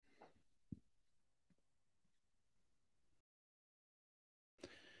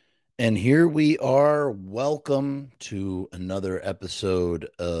And here we are. Welcome to another episode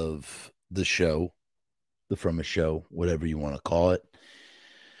of the show, the Frumess Show, whatever you want to call it.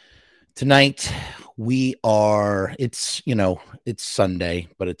 Tonight, it's Sunday,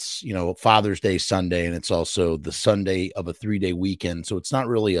 but it's Father's Day Sunday, and it's also the Sunday of a 3-day weekend. So it's not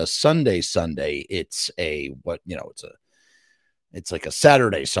really a Sunday. It's it's like a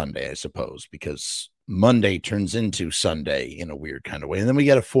Saturday Sunday, I suppose, because Monday turns into Sunday in a weird kind of way. And then we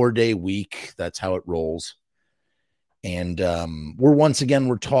get a 4-day week. That's how it rolls. And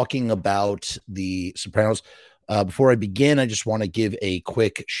we're talking about the Sopranos. Before I begin, I just want to give a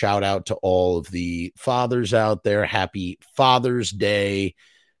quick shout out to all of the fathers out there. Happy Father's Day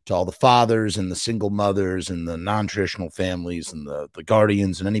to all the fathers and the single mothers and the non-traditional families and the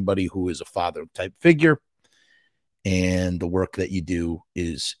guardians and anybody who is a father type figure. And the work that you do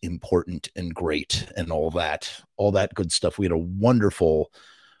is important and great and all that good stuff. We had a wonderful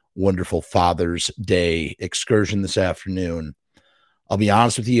Father's Day excursion this afternoon. I'll be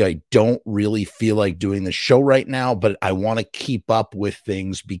honest with you, I don't really feel like doing the show right now, but I want to keep up with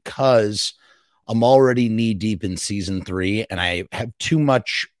things because I'm already knee deep in season 3 and I have too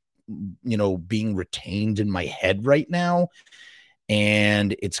much, being retained in my head right now.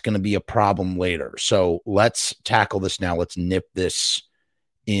 And it's going to be a problem later. So let's tackle this now. Let's nip this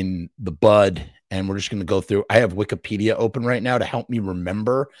in the bud. And we're just going to go through. I have Wikipedia open right now to help me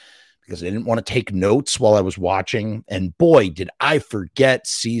remember because I didn't want to take notes while I was watching. And boy, did I forget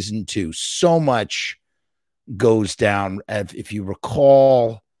season 2. So much goes down. If you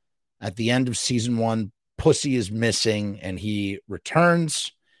recall, at the end of season 1, Pussy is missing and he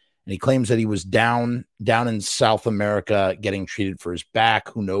returns. And he claims that he was down in South America getting treated for his back.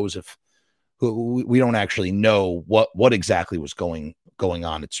 Who knows if we don't actually know what exactly was going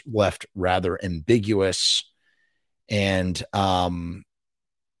on. It's left rather ambiguous. And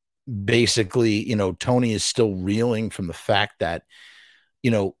basically, Tony is still reeling from the fact that,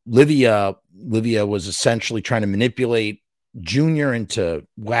 Livia was essentially trying to manipulate Junior into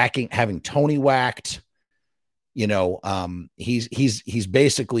having Tony whacked. He's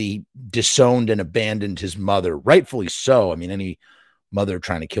basically disowned and abandoned his mother, rightfully so. I mean, any mother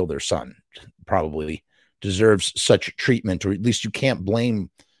trying to kill their son probably deserves such treatment, or at least you can't blame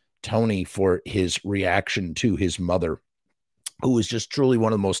Tony for his reaction to his mother, who is just truly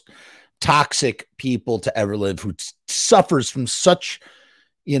one of the most toxic people to ever live, who suffers from such,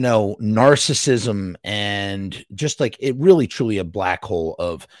 narcissism and just like it really truly a black hole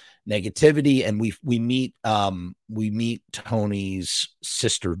of negativity. And we meet Tony's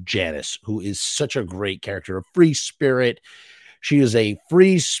sister Janice, who is such a great character, a free spirit. She is a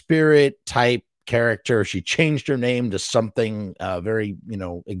free spirit type character. She changed her name to something very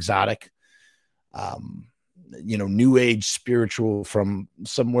exotic, new age spiritual from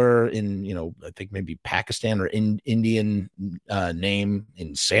somewhere in I think maybe Pakistan or Indian name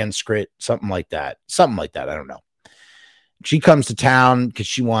in Sanskrit, something like that. I don't know. She comes to town because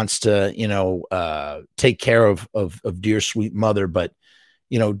she wants to, take care of dear sweet mother. But,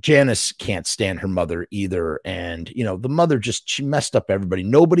 Janice can't stand her mother either. And, the mother she messed up everybody.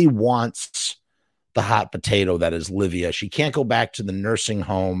 Nobody wants the hot potato that is Livia. She can't go back to the nursing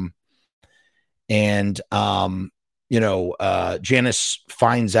home. And, Janice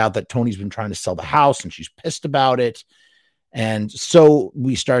finds out that Tony's been trying to sell the house and she's pissed about it. And so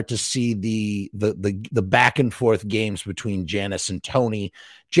we start to see the back and forth games between Janice and Tony.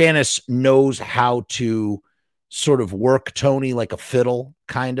 Janice knows how to sort of work Tony like a fiddle,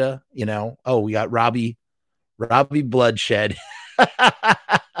 kind of, Oh, we got Robbie Bloodshed.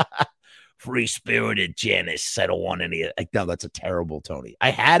 Free spirited Janice. I don't want any. No, that's a terrible Tony.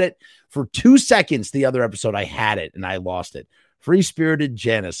 I had it for 2 seconds. The other episode, I had it and I lost it. Free spirited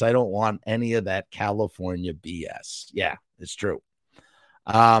Janice. I don't want any of that California BS. Yeah, it's true.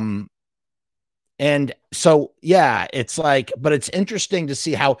 And so, yeah, it's like, but it's interesting to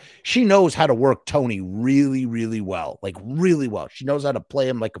see how she knows how to work Tony really, really well, like really well. She knows how to play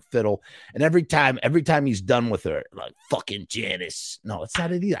him like a fiddle. And every time he's done with her, like fucking Janice. No, it's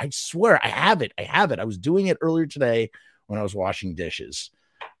not it either. I swear I have it. I was doing it earlier today when I was washing dishes.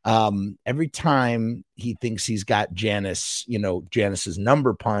 Every time he thinks he's got Janice's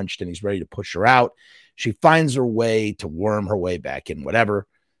number punched and he's ready to push her out, she finds her way to worm her way back in, whatever,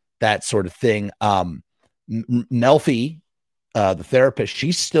 that sort of thing. Melfi, the therapist, she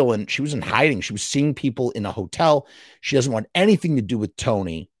was in hiding. She was seeing people in a hotel. She doesn't want anything to do with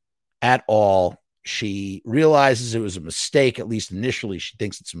Tony at all. She realizes it was a mistake. At least initially, she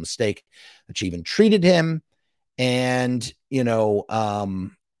thinks it's a mistake that she even treated him. And,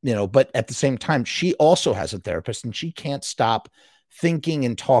 but at the same time, she also has a therapist and she can't stop thinking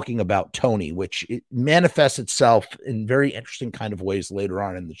and talking about Tony, which it manifests itself in very interesting kind of ways later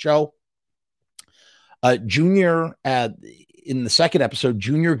on in the show. Junior, in the second episode,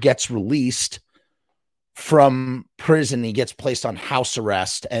 Junior gets released from prison. He gets placed on house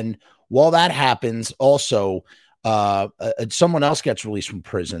arrest. And while that happens, also, someone else gets released from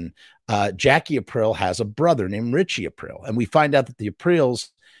prison. Jackie Aprile has a brother named Richie Aprile. And we find out that the Apriles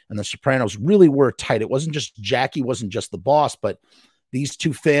and the Sopranos really were tight. It wasn't just Jackie, wasn't just the boss, but these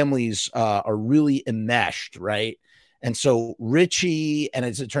two families are really enmeshed, right? And so Richie, and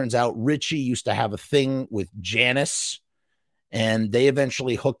as it turns out, Richie used to have a thing with Janice, and they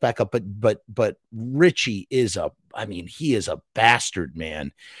eventually hook back up. But Richie is he is a bastard,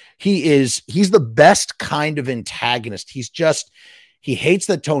 man. He's the best kind of antagonist. He hates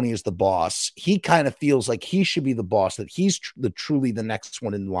that Tony is the boss. He kind of feels like he should be the boss, that he's truly the next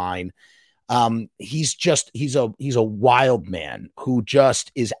one in line. He's a wild man who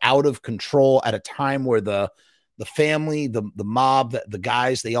just is out of control at a time where the family, the mob, the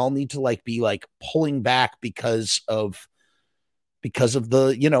guys, they all need to be pulling back because they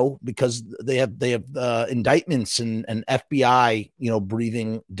have indictments and FBI,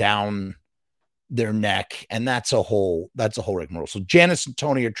 breathing down their neck. And that's a whole rigmarole. So Janice and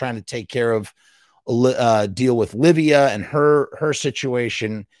Tony are trying to take care of, deal with Livia and her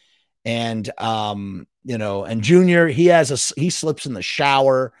situation. And, and Junior, he slips in the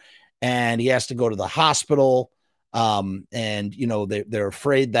shower and he has to go to the hospital. They're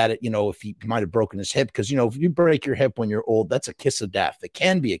afraid that if he might have broken his hip, because if you break your hip when you're old, that's a kiss of death. It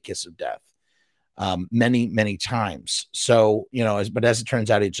can be a kiss of death, many times. So but as it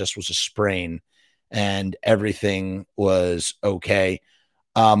turns out, it just was a sprain, and everything was okay.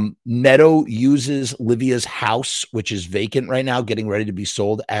 Meadow uses Livia's house, which is vacant right now, getting ready to be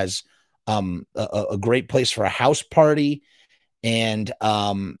sold, as a great place for a house party. And,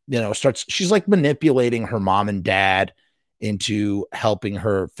 she's manipulating her mom and dad into helping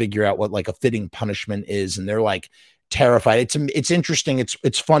her figure out what a fitting punishment is. And they're terrified. It's interesting.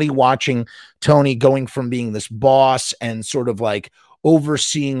 It's funny watching Tony going from being this boss and sort of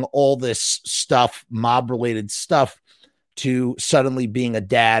overseeing all this stuff, mob related stuff, to suddenly being a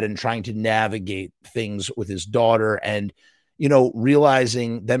dad and trying to navigate things with his daughter, and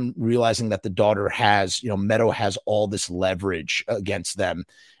realizing that the daughter has, Meadow has all this leverage against them.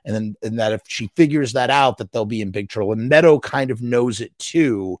 And that if she figures that out, that they'll be in big trouble. And Meadow kind of knows it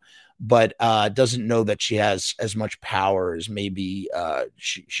too, but doesn't know that she has as much power as maybe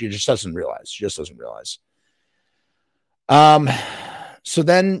she just doesn't realize. So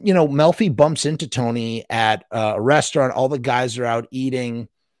then, Melfi bumps into Tony at a restaurant. All the guys are out eating,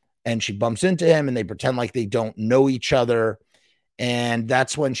 and she bumps into him, and they pretend like they don't know each other. And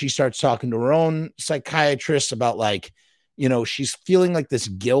that's when she starts talking to her own psychiatrist about she's feeling this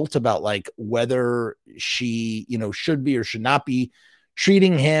guilt about whether she, should be or should not be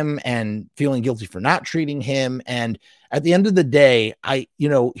treating him, and feeling guilty for not treating him. And at the end of the day,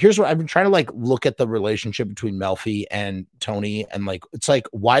 here's what I've been trying to look at the relationship between Melfi and Tony. And it's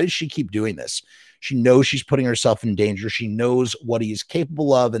why does she keep doing this? She knows she's putting herself in danger. She knows what he is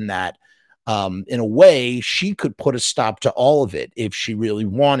capable of, and that, in a way, she could put a stop to all of it if she really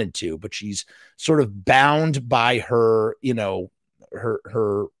wanted to, but she's sort of bound by her,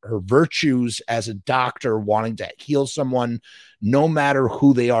 her virtues as a doctor, wanting to heal someone, no matter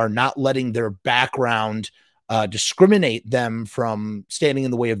who they are, not letting their background discriminate them from standing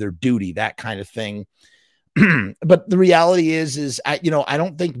in the way of their duty, that kind of thing. But the reality is I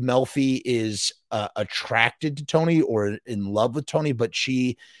don't think Melfi is attracted to Tony or in love with Tony, but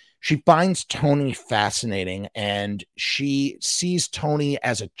she finds Tony fascinating, and she sees Tony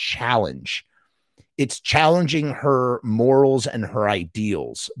as a challenge. It's challenging her morals and her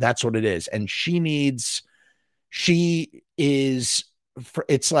ideals. That's what it is. And it's she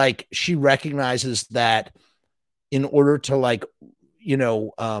recognizes that in order to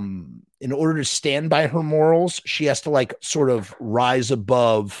in order to stand by her morals, she has to sort of rise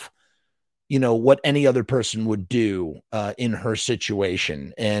above, what any other person would do in her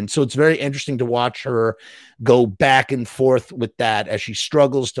situation. And so it's very interesting to watch her go back and forth with that as she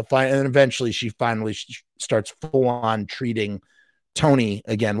struggles to find, and eventually she finally starts full on treating Tony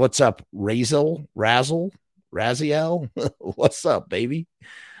again. What's up, Raziel? What's up, baby?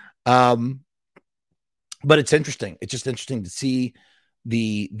 But it's interesting. It's just interesting to see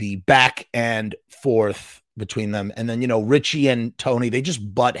the back and forth between them. And then, Richie and Tony, they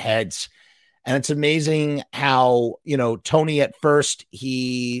just butt heads. And it's amazing how, Tony at first,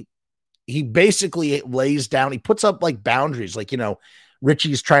 he basically lays down, he puts up boundaries,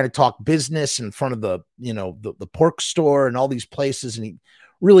 Richie's trying to talk business in front of the pork store and all these places. And he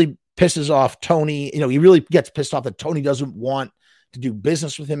really pisses off Tony. He really gets pissed off that Tony doesn't want to do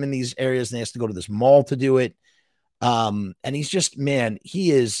business with him in these areas. And he has to go to this mall to do it. And he's just, man,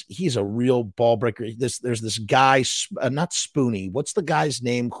 he's a real ball breaker. There's this guy, not Spoonie. What's the guy's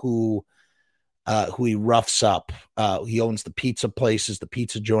name who he roughs up? He owns the pizza places, the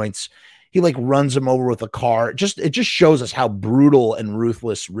pizza joints. He like runs him over with a car. It just shows us how brutal and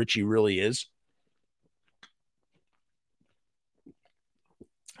ruthless Richie really is.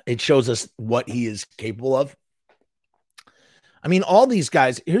 It shows us what he is capable of. I mean, all these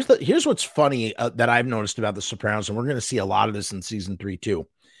guys, here's what's funny that I've noticed about The Sopranos, and we're going to see a lot of this in season 3 too.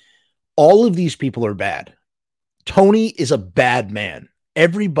 All of these people are bad. Tony is a bad man.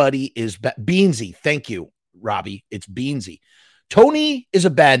 Everybody is Beansy. Thank you, Robbie. It's Beansy. Tony is a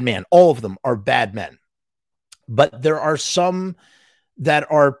bad man. All of them are bad men. But there are some that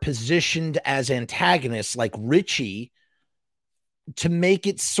are positioned as antagonists, like Richie, to make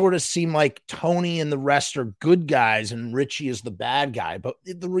it sort of seem like Tony and the rest are good guys and Richie is the bad guy. But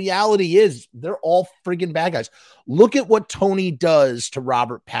the reality is they're all friggin' bad guys. Look at what Tony does to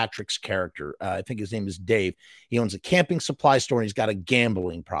Robert Patrick's character. I think his name is Dave. He owns a camping supply store and he's got a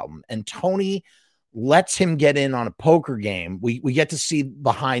gambling problem. And Tony lets him get in on a poker game. We get to see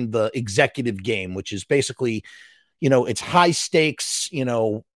behind the executive game, which is basically, it's high stakes,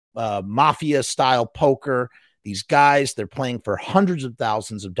 Mafia style poker. These guys, they're playing for hundreds of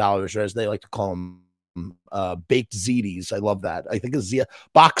thousands of dollars, or as they like to call them, baked ZDs. I love that. I think a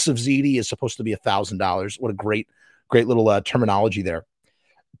box of ZD is supposed to be $1,000. What a great little terminology there.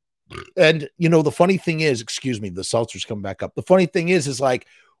 And, the funny thing is, excuse me, the seltzer's coming back up. The funny thing is like,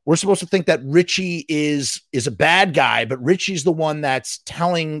 we're supposed to think that Richie is a bad guy, but Richie's the one that's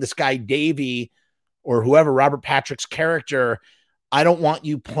telling this guy, Davey, or whoever, Robert Patrick's character, I don't want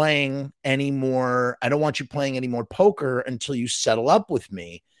you playing anymore. I don't want you playing any more poker until you settle up with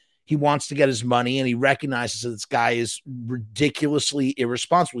me. He wants to get his money, and he recognizes that this guy is ridiculously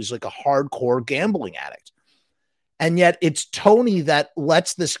irresponsible. He's like a hardcore gambling addict. And yet it's Tony that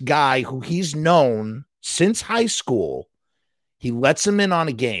lets this guy who he's known since high school, he lets him in on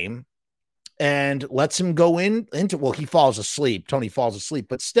a game and lets him go into, well, he falls asleep. Tony falls asleep,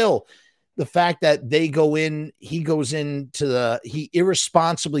 but still, the fact that they go in, he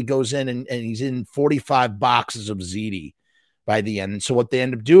irresponsibly goes in and he's in 45 boxes of ZD by the end. And so what they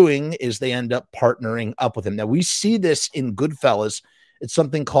end up doing is they end up partnering up with him. Now we see this in Goodfellas. It's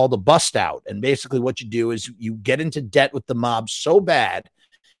something called a bust out. And basically what you do is you get into debt with the mob so bad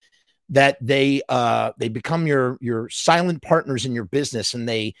that they become your silent partners in your business. And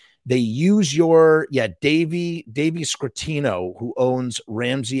they use Davey Scratino, who owns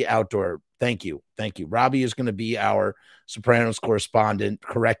Ramsey Outdoor. Thank you. Robbie is going to be our Sopranos correspondent,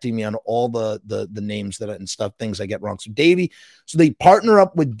 correcting me on all the names and stuff, things I get wrong. So they partner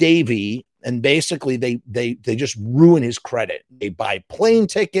up with Davey, and basically they just ruin his credit. They buy plane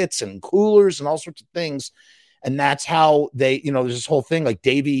tickets and coolers and all sorts of things. And that's how there's this whole thing, like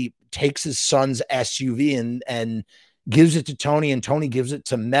Davey takes his son's SUV and gives it to Tony, and Tony gives it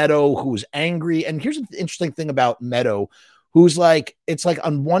to Meadow, who's angry. And here's the interesting thing about Meadow, who's like, it's like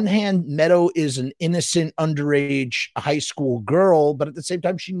on one hand, Meadow is an innocent underage high school girl, but at the same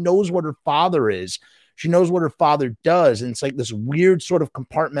time, she knows what her father is. She knows what her father does. And it's like this weird sort of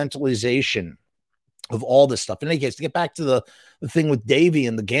compartmentalization of all this stuff. In any case, to get back to the thing with Davey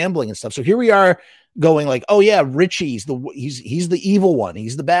and the gambling and stuff. So here we are going like, oh yeah, Richie's he's the evil one.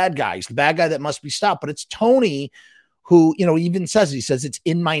 He's the bad guy. He's the bad guy that must be stopped. But it's Tony who, even says it's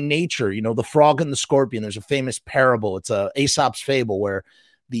in my nature, the frog and the scorpion. There's a famous parable. It's a Aesop's fable where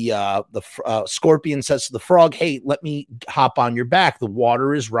the scorpion says to the frog, hey, let me hop on your back. The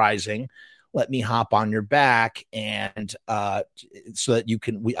water is rising. Let me hop on your back. And so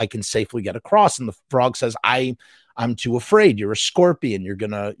that I can safely get across. And the frog says, I'm too afraid. You're a scorpion. You're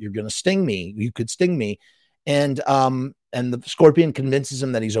gonna sting me. You could sting me. And the scorpion convinces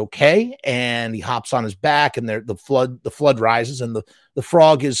him that he's okay, and he hops on his back, and the flood rises, and the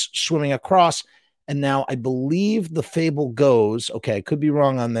frog is swimming across. And now I believe the fable goes, okay, I could be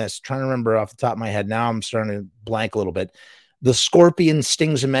wrong on this, trying to remember off the top of my head. Now I'm starting to blank a little bit. The scorpion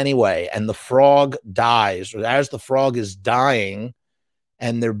stings him anyway, and the frog dies. As the frog is dying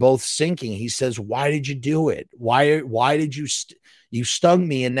and they're both sinking, he says, why did you do it? Why did you stung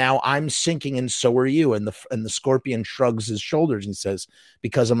me, and now I'm sinking, and so are you. And the scorpion shrugs his shoulders and says,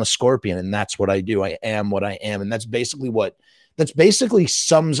 because I'm a scorpion, and that's what I do. I am what I am. And that's basically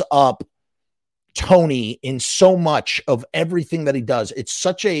sums up Tony in so much of everything that he does. It's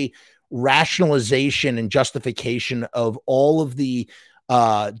such a rationalization and justification of all of the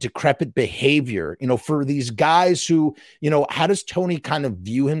decrepit behavior, for these guys who, how does Tony kind of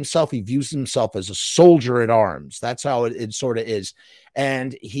view himself? He views himself as a soldier at arms. That's how it sort of is.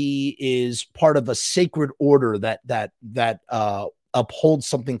 And he is part of a sacred order that upholds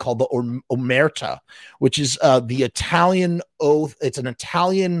something called the Omerta, which is the Italian oath. It's an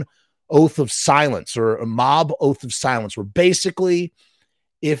Italian oath of silence, or a mob oath of silence, where basically,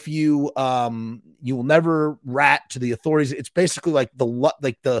 if you will never rat to the authorities. It's basically like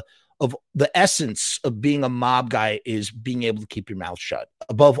the essence of being a mob guy is being able to keep your mouth shut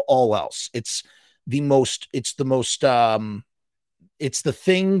above all else. It's the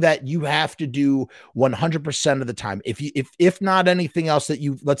thing that you have to do 100% of the time. If not anything else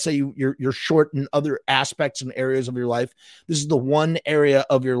that let's say you're short in other aspects and areas of your life, this is the one area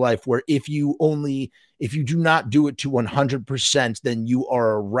of your life where if you do not do it to 100%, then you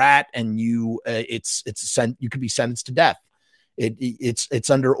are a rat, and you could be sentenced to death. It's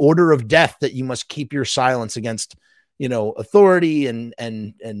under order of death that you must keep your silence against authority and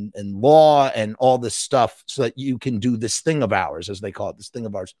law and all this stuff, so that you can do this thing of ours, as they call it, this thing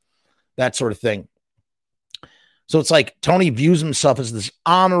of ours, that sort of thing. So it's like Tony views himself as this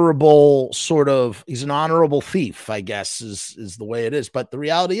honorable he's an honorable thief, I guess is the way it is. But the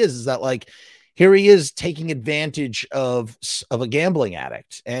reality is that, like, here he is taking advantage of a gambling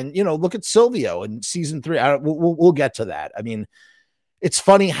addict. And, look at Silvio in season 3. We'll get to that. I mean, it's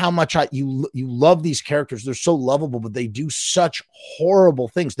funny how much you love these characters. They're so lovable, but they do such horrible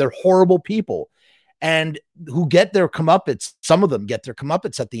things. They're horrible people, and who get their comeuppance. Some of them get their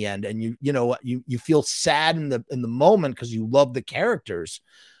comeuppance at the end, and you feel sad in the moment because you love the characters.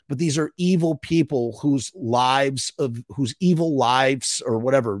 But these are evil people whose evil lives or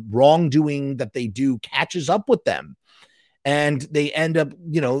whatever wrongdoing that they do catches up with them, and they end up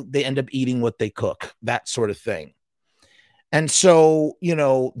eating what they cook, that sort of thing. And so,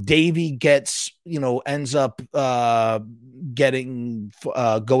 Davey ends up going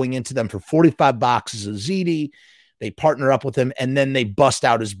into them for 45 boxes of ziti. They partner up with him, and then they bust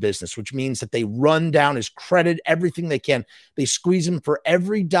out his business, which means that they run down his credit, everything they can. They squeeze him for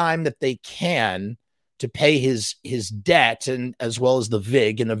every dime that they can to pay his debt, and as well as the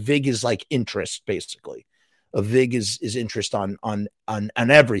VIG. And a VIG is like interest, basically. A VIG is interest on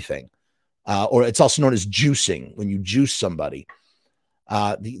everything. Or it's also known as juicing, when you juice somebody.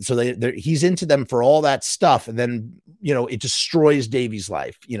 So he's into them for all that stuff. And then, it destroys Davey's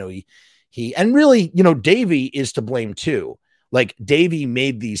life. And really, Davey is to blame too. Like, Davey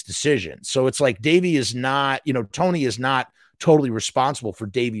made these decisions. So it's like Davey is not, Tony is not totally responsible for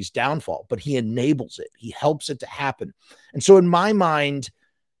Davey's downfall, but he enables it. He helps it to happen. And so in my mind,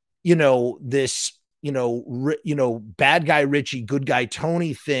 this, bad guy Richie, good guy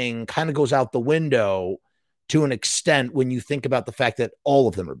Tony thing kind of goes out the window to an extent when you think about the fact that all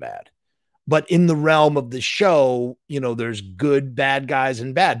of them are bad. But in the realm of the show, there's good bad guys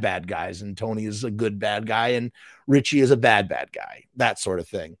and bad guys, and Tony is a good bad guy and Richie is a bad guy, that sort of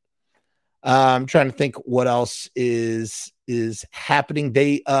thing. I'm trying to think what else is happening.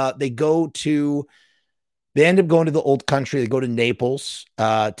 They end up going to the old country. They go to Naples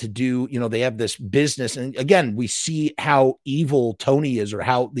to do, they have this business. And again, we see how evil Tony is, or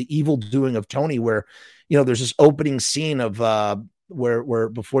how the evil doing of Tony, where, there's this opening scene of where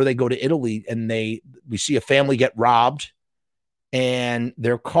before they go to Italy, and we see a family get robbed, and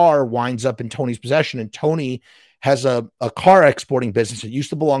their car winds up in Tony's possession. And Tony has a car exporting business that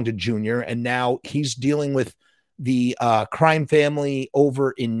used to belong to Junior. And now he's dealing with the crime family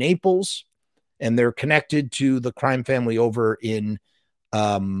over in Naples. And they're connected to the crime family over in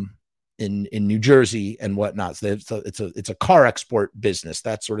New Jersey and whatnot. So it's a car export business,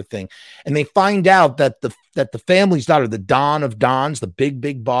 that sort of thing. And they find out that the family's daughter, the Don of Dons, the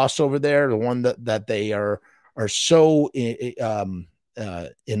big boss over there, the one that they are so in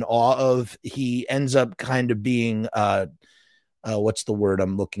awe of, he ends up kind of being what's the word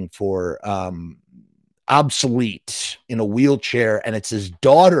I'm looking for? Obsolete, in a wheelchair, and it's his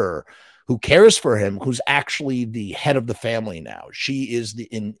daughter who cares for him, who's actually the head of the family now. She's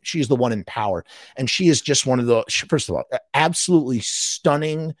the one in power. And she is just one of the, first of all, absolutely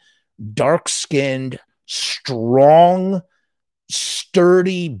stunning, dark-skinned, strong,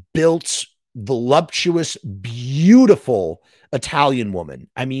 sturdy, built, voluptuous, beautiful Italian woman.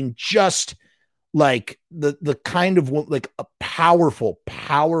 I mean, just like the kind of, like, a powerful,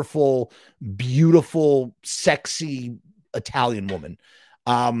 beautiful, sexy Italian woman.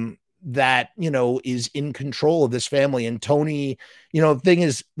 That, is in control of this family. And Tony,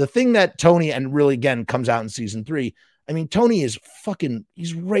 the thing that Tony, and really again comes out in season 3. I mean, Tony is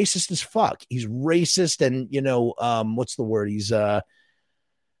he's racist as fuck. He's racist. And, what's the word? He's,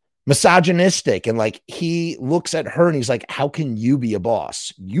 misogynistic, and like he looks at her and he's like, how can you be a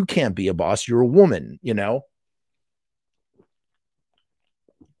boss? You can't be a boss, you're a woman, you know.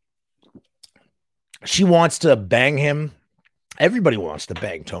 She wants to bang him. Everybody wants to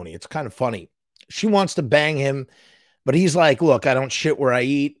bang Tony. It's kind of funny. She wants to bang him, but he's like, look, I don't shit where I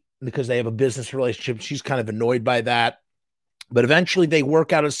eat, because they have a business relationship. She's kind of annoyed by that. But eventually they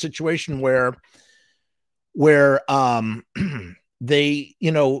work out a situation where they,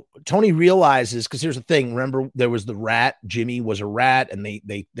 you know, Tony realizes, because here's the thing. Remember, there was the rat. Jimmy was a rat, and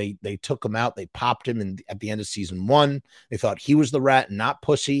they took him out. They popped him, and at the end of season 1, they thought he was the rat and not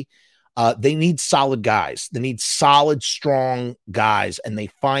Pussy. They need solid guys. They need solid, strong guys, and they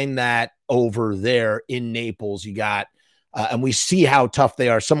find that over there in Naples. You got, and we see how tough they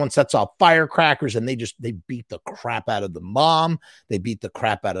are. Someone sets off firecrackers, and they beat the crap out of the mom. They beat the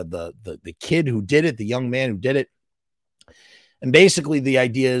crap out of the kid who did it, the young man who did it. And basically, the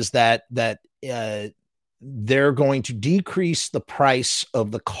idea is that they're going to decrease the price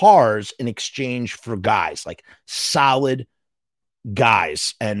of the cars in exchange for guys, like solid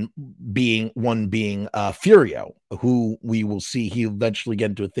guys, and being Furio, who we will see he eventually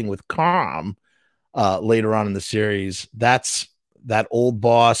get into a thing with Calm later on in the series. That's that old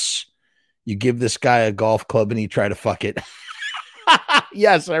boss. You give this guy a golf club and he try to fuck it.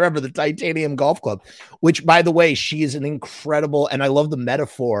 Yes, I remember the titanium golf club, which, by the way, she is an incredible, and I love the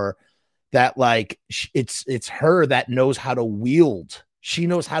metaphor that like it's her that knows how to wield. She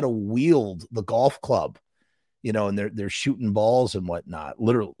knows how to wield the golf club, you know, and they're shooting balls and whatnot.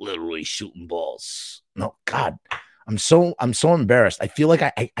 Literally shooting balls. No, God, I'm so embarrassed. I feel like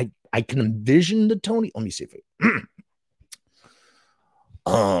I can envision the Tony. Let me see if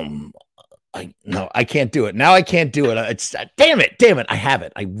I can't do it. Now I can't do it. It's damn it. I have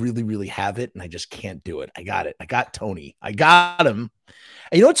it. I really have it, and I just can't do it. I got it. I got Tony. I got him.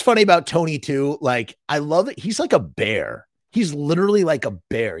 And you know what's funny about Tony too? Like, I love it. He's like a bear. He's literally like a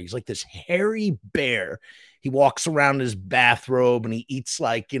bear. He's like this hairy bear. He walks around in his bathrobe and he eats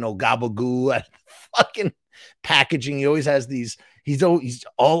like, you know, gabagool at fucking packaging. He always has these. He's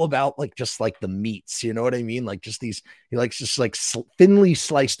all about like just like the meats, you know what I mean? Like just these, he likes just like thinly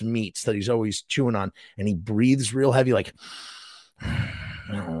sliced meats that he's always chewing on, and he breathes real heavy, like,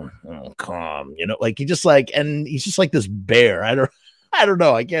 calm, you know, like he just like, and he's just like this bear. I don't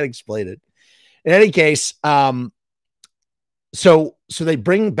know. I can't explain it. In any case, so they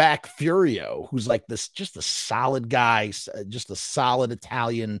bring back Furio, who's like this, just a solid guy, just a solid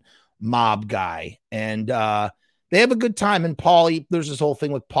Italian mob guy, and they have a good time. And Paulie, there's this whole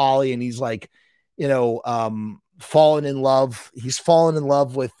thing with Paulie, and he's like, you know, fallen in love. He's fallen in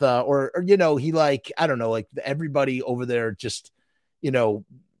love with, or you know, he like, I don't know, like everybody over there just, you know,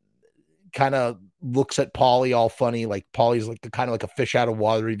 kind of looks at Paulie all funny. Like Paulie's like kind of like a fish out of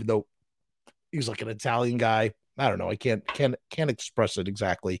water, even though he's like an Italian guy. I don't know. I can't express it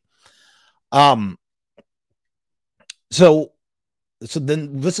exactly. So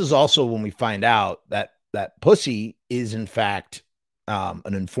then this is also when we find out that Pussy is in fact an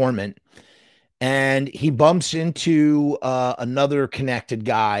informant, and he bumps into another connected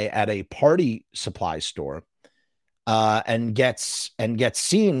guy at a party supply store, and gets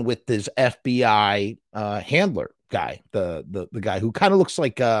seen with this FBI handler guy, the guy who kind of looks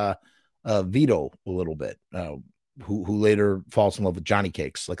like Vito a little bit, who later falls in love with Johnny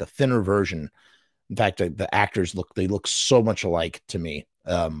Cakes, like a thinner version. In fact, the actors look so much alike to me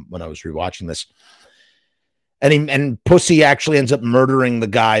when I was rewatching this. And Pussy actually ends up murdering the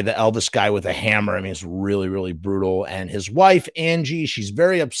guy, the Elvis guy, with a hammer. I mean, it's really, really brutal. And his wife, Angie, she's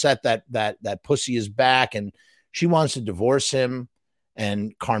very upset that Pussy is back, and she wants to divorce him.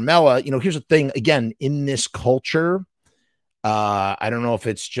 And Carmela, you know, here's the thing, again, in this culture, I don't know if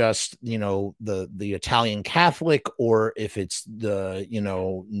it's just, you know, the Italian Catholic, or if it's the, you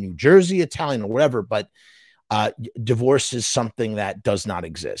know, New Jersey Italian or whatever, but divorce is something that does not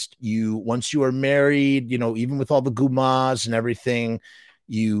exist. Once you are married, you know, even with all the gumas and everything,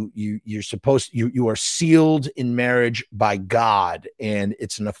 you're supposed, you are sealed in marriage by God, and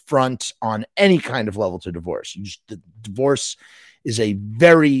it's an affront on any kind of level to divorce. Divorce is a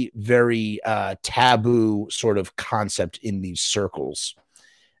very, very taboo sort of concept in these circles.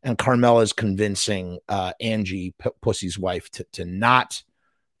 And Carmela is convincing Angie, Pussy's wife, to not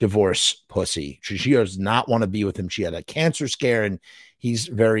divorce Pussy. She does not want to be with him. She had a cancer scare, and he's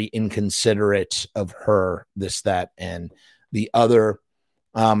very inconsiderate of her, this, that, and the other.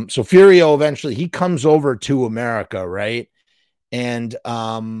 So Furio eventually, he comes over to America, right? And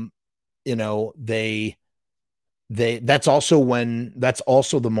you know, that's also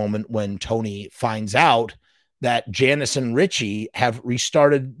the moment when Tony finds out that Janice and Richie have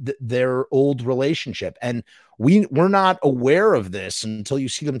restarted their old relationship. And we're not aware of this until you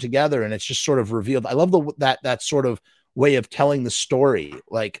see them together, and it's just sort of revealed. I love that sort of way of telling the story.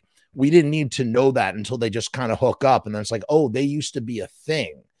 Like, we didn't need to know that until they just kind of hook up, and then it's like, oh, they used to be a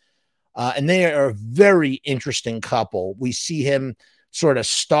thing. And they are a very interesting couple. We see him sort of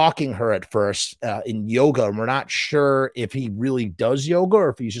stalking her at first in yoga, and we're not sure if he really does yoga or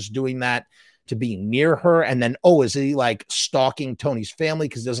if he's just doing that to be near her. And then, oh, is he like stalking Tony's family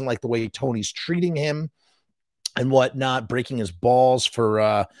because he doesn't like the way Tony's treating him and whatnot, breaking his balls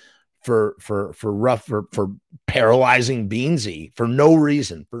for paralyzing Beansy for no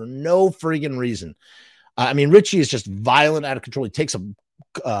reason, for no friggin' reason. I mean, Richie is just violent, out of control. He takes a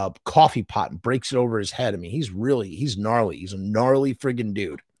coffee pot and breaks it over his head. I mean, he's gnarly. He's a gnarly friggin'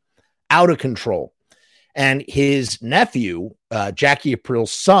 dude, out of control. And his nephew, Jackie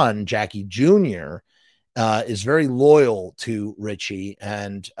April's son, Jackie Jr., is very loyal to Richie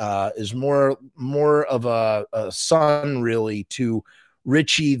and is more of a son, really, to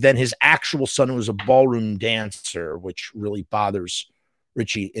Richie than his actual son, who was a ballroom dancer, which really bothers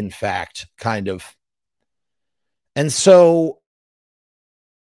Richie, in fact, kind of. And so,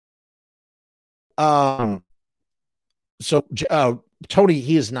 Tony,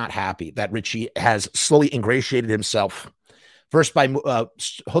 he is not happy that Richie has slowly ingratiated himself first by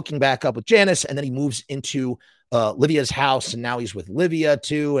hooking back up with Janice, and then he moves into Livia's house, and now he's with Livia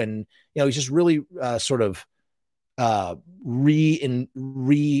too. And, he's just really sort of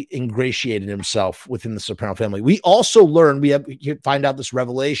re-ingratiated himself within the Soprano family. We also learn, we find out this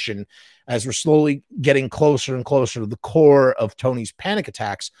revelation as we're slowly getting closer and closer to the core of Tony's panic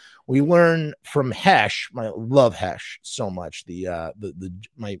attacks. We learn from Hesh. I love Hesh so much. The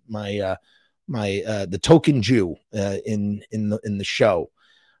token Jew in the show.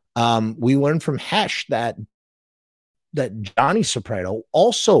 We learn from Hesh that Johnny Soprano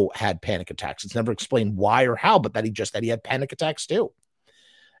also had panic attacks. It's never explained why or how, but that he had panic attacks too.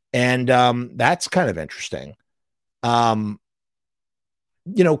 And that's kind of interesting.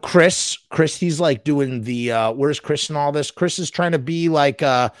 Chris, he's like doing the where's Chris in all this? Chris is trying to be like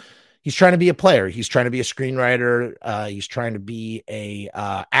he's trying to be a player. He's trying to be a screenwriter. He's trying to be a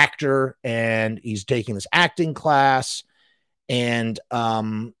actor, and he's taking this acting class. And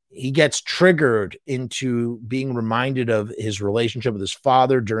he gets triggered into being reminded of his relationship with his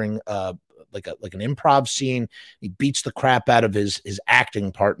father during like an improv scene. He beats the crap out of his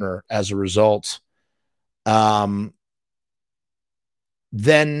acting partner as a result. Then,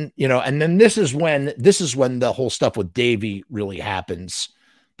 and then this is when the whole stuff with Davey really happens.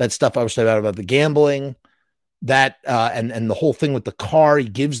 That stuff I was saying about the gambling, that and the whole thing with the car. He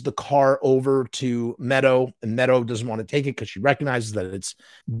gives the car over to Meadow, and Meadow doesn't want to take it because she recognizes that it's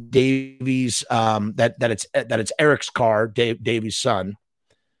Davey's, that it's Eric's car, Davey's son.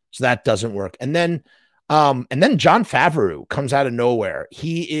 So that doesn't work. And then Jon Favreau comes out of nowhere.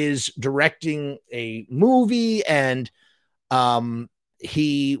 He is directing a movie, and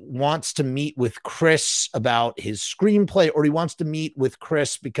he wants to meet with Chris about his screenplay, or he wants to meet with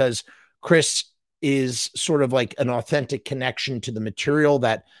Chris because Chris is sort of like an authentic connection to the material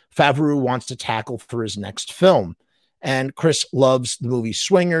that Favreau wants to tackle for his next film. And Chris loves the movie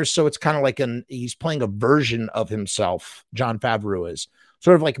Swingers, so it's kind of like he's playing a version of himself. Jon Favreau is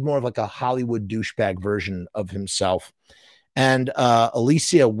sort of like more of like a Hollywood douchebag version of himself. And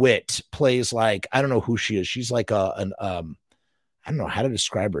Alicia Witt plays like, I don't know who she is. She's like I don't know how to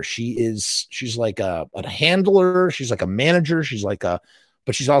describe her. She's like a handler. She's like a manager.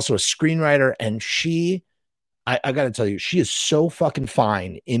 But she's also a screenwriter. And I got to tell you, she is so fucking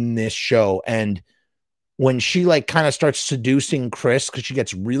fine in this show. And when she like kind of starts seducing Chris, because she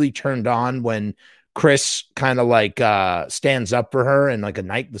gets really turned on when Chris kind of like stands up for her in like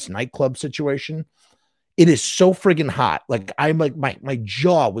this nightclub situation. It is so friggin' hot. Like I'm like my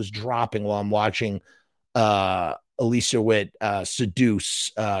jaw was dropping while I'm watching Alicia Witt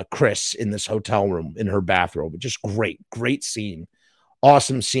seduce Chris in this hotel room in her bathrobe. Just great scene.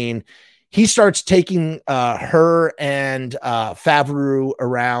 Awesome scene. He starts taking her and Favreau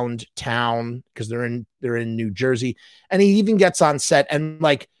around town because they're in New Jersey, and he even gets on set, and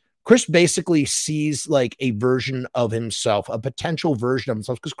like Chris basically sees like a version of himself, a potential version of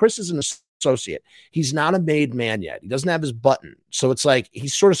himself, because Chris is an associate. He's not a made man yet. He doesn't have his button, so it's like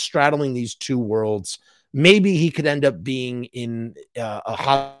he's sort of straddling these two worlds. Maybe he could end up being in a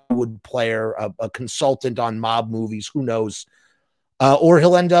Hollywood player, a consultant on mob movies. Who knows? Or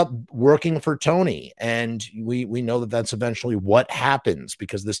he'll end up working for Tony. And we know that that's eventually what happens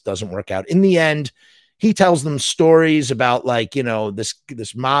because this doesn't work out. In the end, he tells them stories about like, this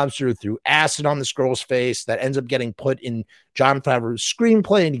mobster threw acid on this girl's face that ends up getting put in Jon Favreau's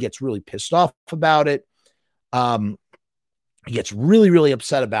screenplay, and he gets really pissed off about it. He gets really, really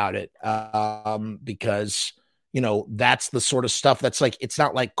upset about it because, that's the sort of stuff that's like, it's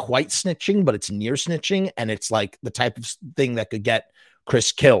not like quite snitching, but it's near snitching. And it's like the type of thing that could get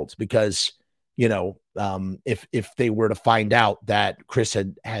Chris killed because, if they were to find out that Chris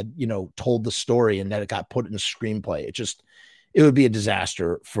had, told the story and that it got put in a screenplay, it would be a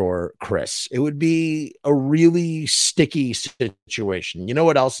disaster for Chris. It would be a really sticky situation. You know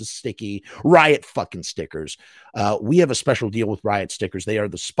what else is sticky? Riot fucking stickers. We have a special deal with Riot Stickers. They are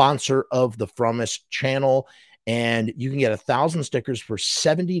the sponsor of the Frumess channel, and you can get 1,000 stickers for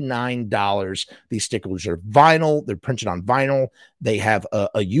 $79. These stickers are vinyl. They're printed on vinyl. They have a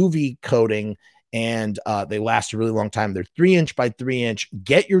UV coating, and they last a really long time. They're 3-inch by 3-inch.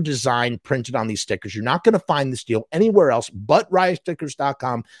 Get your design printed on these stickers. You're not going to find this deal anywhere else but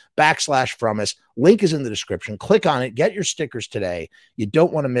riotstickers.com/Frumess. Link is in the description. Click on it. Get your stickers today. You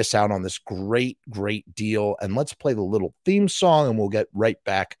don't want to miss out on this great, great deal. And let's play the little theme song, and we'll get right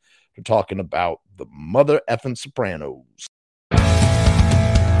back to talking about the mother effing Sopranos.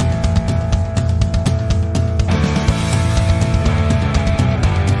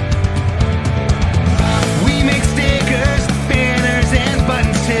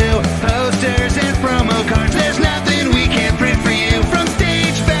 Posters and promo cards, there's nothing we can't print for you. From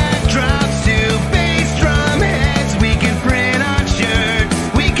stage backdrops to bass drum heads, we can print on shirts,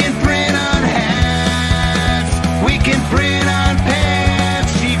 we can print on hats, we can print on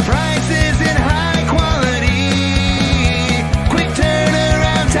pants. Cheap prices and high quality, quick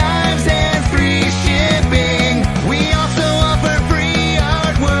turnaround times and free shipping. We also offer free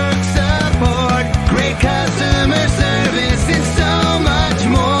artwork support, great customer service, and so much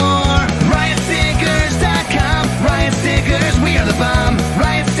more. We are the bomb.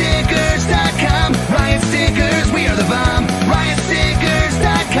 Riotstickers.com. Riot Stickers, we are the bomb.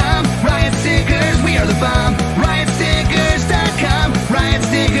 Riotstickers.com. Riot Stickers, we are the bomb. Riotstickers.com. Riot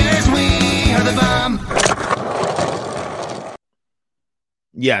Stickers, we are the bomb.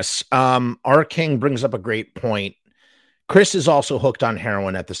 Yes. Our King brings up a great point. Chris is also hooked on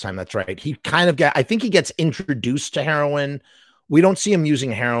heroin at this time. That's right. He I think he gets introduced to heroin. We don't see him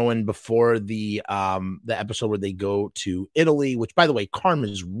using heroin before the episode where they go to Italy, which, by the way, Carm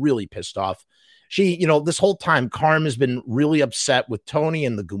is really pissed off. She, this whole time, Carm has been really upset with Tony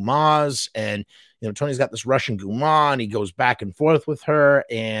and the Gumas, and, Tony's got this Russian Guma, and he goes back and forth with her,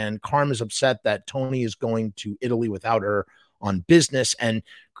 and Carm is upset that Tony is going to Italy without her on business. And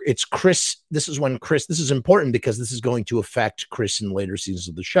it's Chris. This is important because this is going to affect Chris in later seasons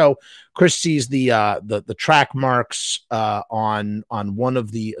of the show. Chris sees the track marks on one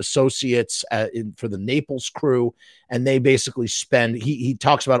of the associates for the Naples crew, and they basically he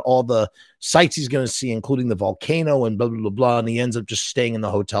talks about all the sites he's going to see, including the volcano and blah, blah, blah, blah. And he ends up just staying in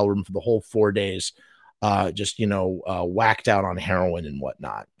the hotel room for the whole 4 days, whacked out on heroin and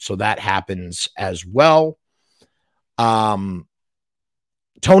whatnot. So that happens as well.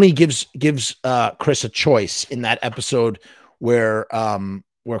 Tony gives Chris a choice in that episode where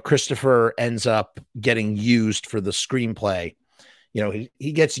Christopher ends up getting used for the screenplay.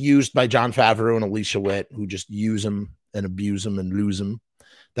 He gets used by Jon Favreau and Alicia Witt, who just use him and abuse him and lose him,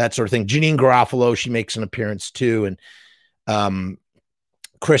 that sort of thing. Janine Garofalo, she makes an appearance too, and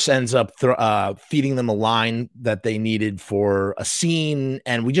Chris ends up feeding them a line that they needed for a scene,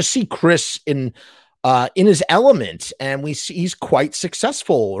 and we just see Chris in his element, and we see he's quite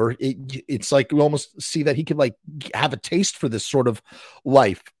successful, or it's like we almost see that he could like have a taste for this sort of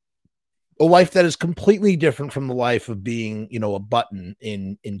life, a life that is completely different from the life of being, a button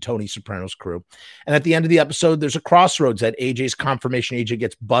in Tony Soprano's crew. And at the end of the episode, there's a crossroads at AJ's confirmation. AJ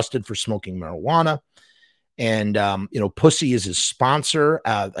gets busted for smoking marijuana, and Pussy is his sponsor.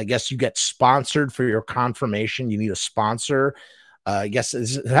 I guess you get sponsored for your confirmation. You need a sponsor. I guess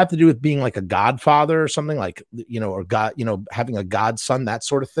does it have to do with being like a godfather or something, like, or God, having a godson, that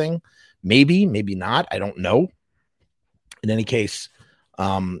sort of thing. Maybe not. I don't know. In any case,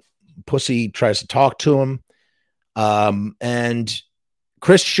 Pussy tries to talk to him. And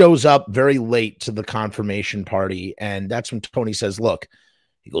Chris shows up very late to the confirmation party. And that's when Tony says, look,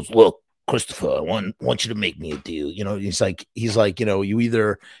 Christopher, I want you to make me a deal. He's like, you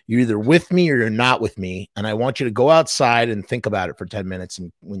either with me or you're not with me. And I want you to go outside and think about it for 10 minutes.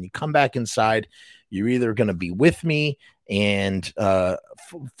 And when you come back inside, you're either going to be with me and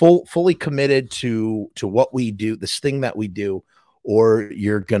fully committed to what we do, this thing that we do, or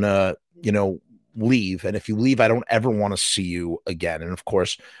you're going to, leave. And if you leave, I don't ever want to see you again. And of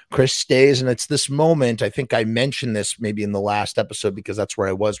course, Chris stays. And it's this moment. I think I mentioned this maybe in the last episode because that's where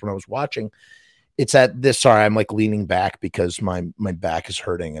I was when I was watching. It's at this. Sorry, I'm like leaning back because my back is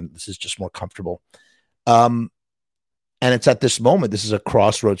hurting and this is just more comfortable. And it's at this moment. This is a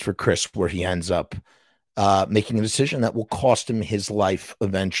crossroads for Chris where he ends up making a decision that will cost him his life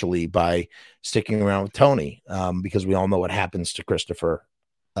eventually by sticking around with Tony, because we all know what happens to Christopher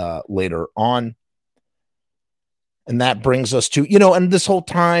later on. And that brings us to, and this whole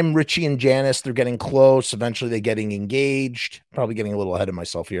time, Richie and Janice, they're getting close. Eventually they're getting engaged. Probably getting a little ahead of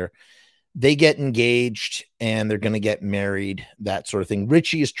myself here. They get engaged and they're going to get married, that sort of thing.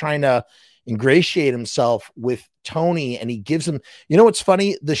 Richie is trying to ingratiate himself with Tony, and he gives him, what's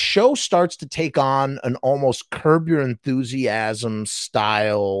funny? The show starts to take on an almost Curb Your Enthusiasm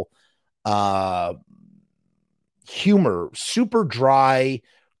style humor, super dry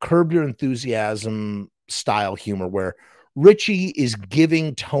Curb Your Enthusiasm style humor, where Richie is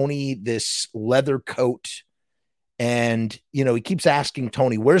giving Tony this leather coat. And, he keeps asking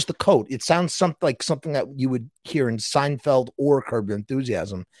Tony, where's the coat? It sounds something that you would hear in Seinfeld or Curb Your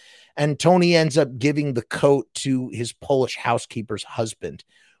Enthusiasm. And Tony ends up giving the coat to his Polish housekeeper's husband,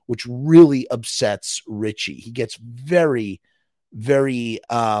 which really upsets Richie. He gets very, very,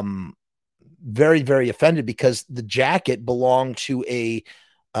 very, very offended because the jacket belonged to a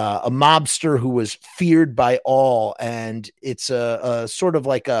mobster who was feared by all. And it's a sort of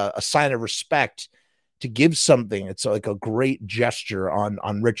like a sign of respect to give something. It's like a great gesture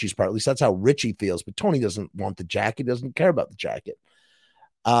on Richie's part. At least that's how Richie feels. But Tony doesn't want the jacket. He doesn't care about the jacket.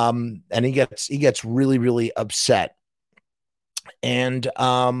 And he gets really, really upset. And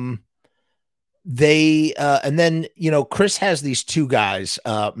and then Chris has these two guys,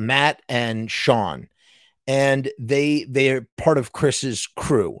 Matt and Sean, and they're part of Chris's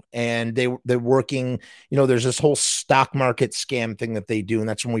crew, and they're working. There's this whole stock market scam thing that they do, and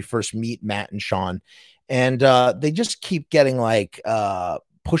that's when we first meet Matt and Sean. And they just keep getting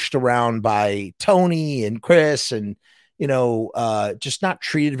pushed around by Tony and Chris, and just not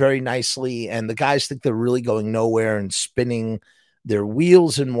treated very nicely. And the guys think they're really going nowhere and spinning their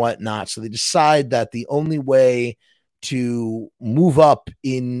wheels and whatnot. So they decide that the only way to move up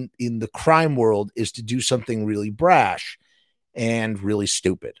in the crime world is to do something really brash and really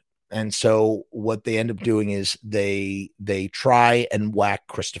stupid. And so what they end up doing is they try and whack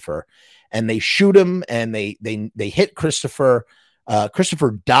Christopher, and they shoot him, and they hit Christopher.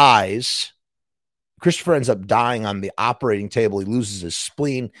 Christopher dies. Christopher ends up dying on the operating table. He loses his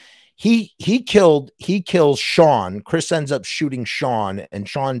spleen. He kills Sean. Chris ends up shooting Sean, and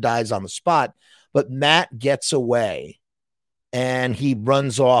Sean dies on the spot. But Matt gets away, and he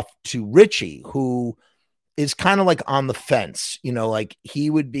runs off to Richie, who is kind of like on the fence. It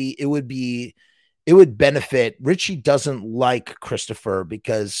would benefit. Richie doesn't like Christopher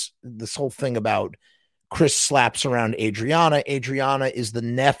because this whole thing about Chris slaps around Adriana. Adriana is the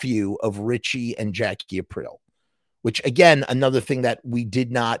nephew of Richie and Jackie Aprile, which, again, another thing that we did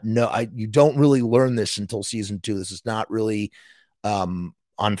not know. You don't really learn this until season 2. This is not really on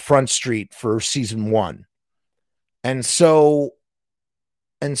Front Street for season 1. And so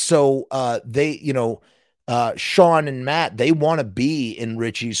they, Sean and Matt, they want to be in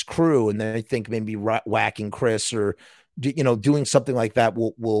Richie's crew, and they think maybe whacking Chris or doing something like that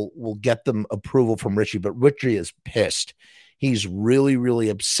will get them approval from Richie. But Richie is pissed. He's really, really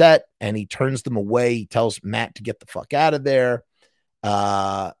upset, and he turns them away. He tells Matt to get the fuck out of there,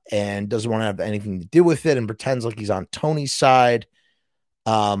 and doesn't want to have anything to do with it, and pretends like he's on Tony's side.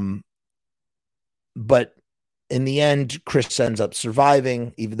 But in the end, Chris ends up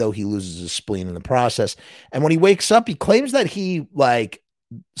surviving, even though he loses his spleen in the process. And when he wakes up, he claims that he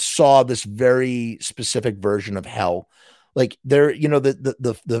saw this very specific version of hell. Like there's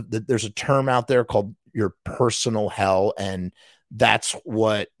a term out there called your personal hell, and that's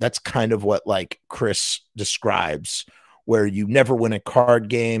kind of what Chris describes, where you never win a card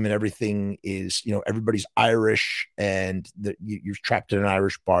game and everything is, everybody's Irish and you're trapped in an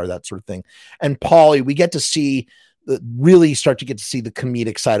Irish bar, that sort of thing. And Paulie, we get to see really start to get to see the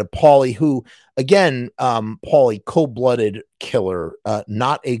comedic side of Paulie, who, again, Paulie, cold-blooded killer,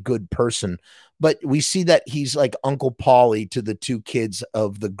 not a good person, but we see that he's like Uncle Paulie to the two kids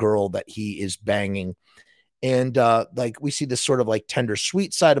of the girl that he is banging. And we see this sort of tender,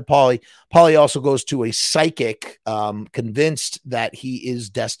 sweet side of Paulie. Paulie also goes to a psychic, convinced that he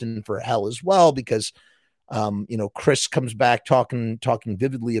is destined for hell as well, because Chris comes back talking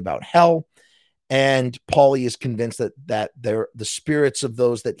vividly about hell, and Paulie is convinced that the spirits of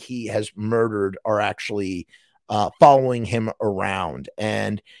those that he has murdered are actually following him around.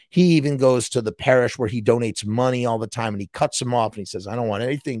 And he even goes to the parish where he donates money all the time, and he cuts him off and he says, I don't want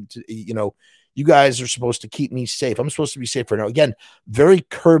anything to, you guys are supposed to keep me safe. I'm supposed to be safe right now. Again, very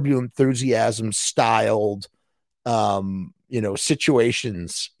Curb Your Enthusiasm styled,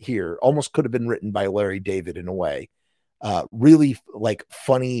 situations here. Almost could have been written by Larry David in a way. Really like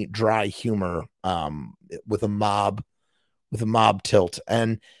funny, dry humor, with a mob tilt.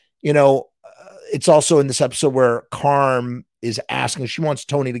 And, it's also in this episode where Carm is asking, she wants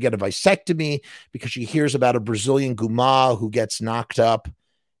Tony to get a vasectomy because she hears about a Brazilian guma who gets knocked up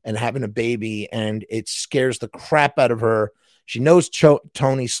and having a baby, and it scares the crap out of her. She knows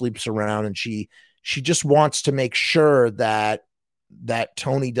Tony sleeps around, and she just wants to make sure that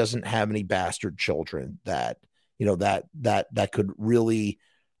Tony doesn't have any bastard children that could really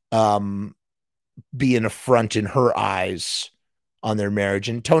be an affront in her eyes on their marriage.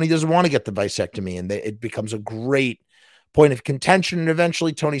 And Tony doesn't want to get the vasectomy, and it becomes a great point of contention. And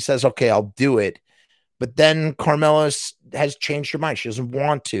eventually Tony says, okay, I'll do it. But then Carmela has changed her mind. She doesn't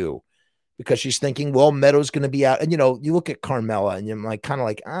want to, because she's thinking, well, Meadow's going to be out. And, you look at Carmela and you're like,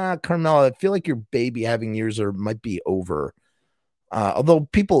 Carmela, I feel like your baby having years might be over. Although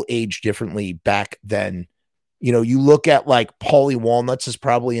people age differently back then. You look at like Paulie Walnuts is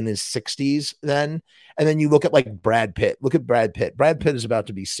probably in his 60s then. And then you look at like Brad Pitt. Look at Brad Pitt. Brad Pitt is about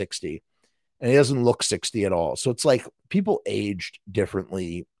to be 60, and he doesn't look 60 at all. So it's like people aged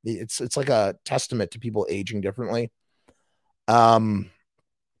differently. It's like a testament to people aging differently.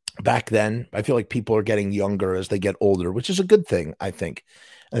 Back then, I feel like people are getting younger as they get older, which is a good thing, I think.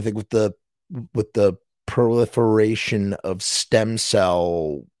 I think with the proliferation of stem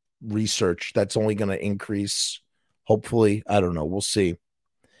cell research, that's only going to increase, hopefully. I don't know, we'll see.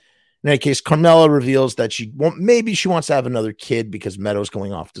 In any case, Carmela reveals that she wants to have another kid because Meadow's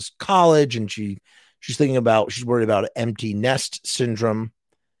going off to college, and she's worried about empty nest syndrome.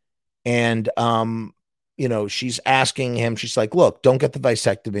 And she's asking him, she's like, look, don't get the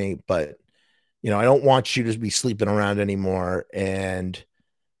vasectomy, but I don't want you to be sleeping around anymore. And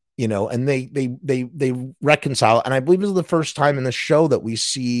and they reconcile. And I believe this is the first time in the show that we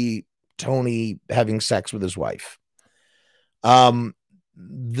see Tony having sex with his wife.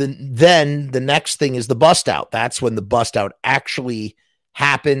 Then the next thing is the bust out. That's when the bust out actually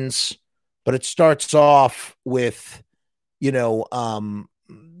happens, but it starts off with, through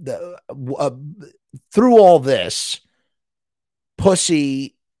all this,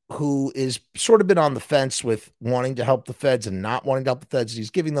 Pussy, who is sort of been on the fence with wanting to help the feds and not wanting to help the feds. He's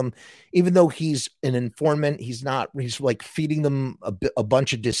giving them, even though he's an informant, he's like feeding them a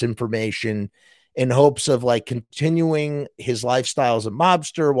bunch of disinformation in hopes of like continuing his lifestyle as a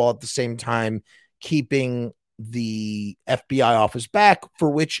mobster, while at the same time keeping the FBI office back, for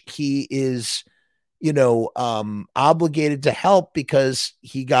which he is, obligated to help because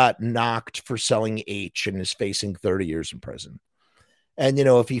he got knocked for selling H and is facing 30 years in prison. And,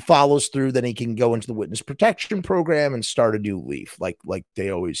 if he follows through, then he can go into the witness protection program and start a new leaf, like they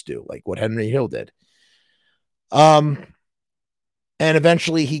always do, like what Henry Hill did. And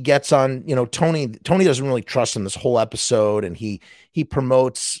eventually he gets on, Tony doesn't really trust him this whole episode. And he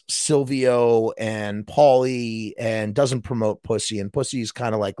promotes Silvio and Paulie and doesn't promote Pussy. And Pussy's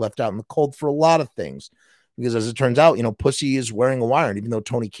kind of like left out in the cold for a lot of things, because as it turns out, Pussy is wearing a wire. And even though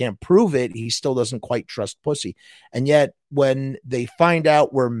Tony can't prove it, he still doesn't quite trust Pussy. And yet when they find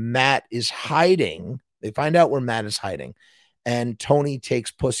out where Matt is hiding, and Tony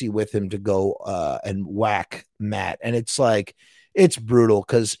takes Pussy with him to go and whack Matt. And it's like, it's brutal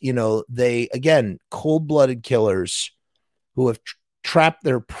because, they, again, cold-blooded killers who have trapped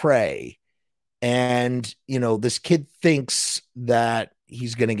their prey. And, this kid thinks that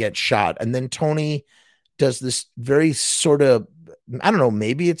he's going to get shot. And then Tony does this very sort of, I don't know,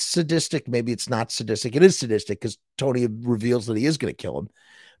 maybe it's sadistic, maybe it's not sadistic. It is sadistic because Tony reveals that he is going to kill him.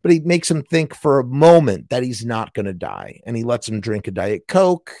 But he makes him think for a moment that he's not going to die. And he lets him drink a Diet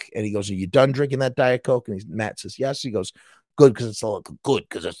Coke. And he goes, are you done drinking that Diet Coke? And Matt says, yes. He goes, good, because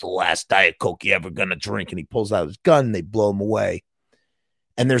it's the last Diet Coke you're ever going to drink. And he pulls out his gun and they blow him away.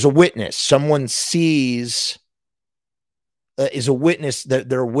 And there's a witness. Someone sees, is a witness, that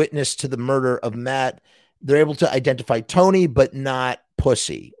they're a witness to the murder of Matt. They're able to identify Tony, but not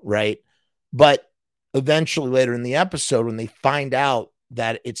Pussy, right? But eventually later in the episode, when they find out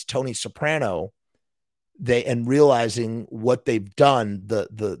that it's Tony Soprano, and realizing what they've done,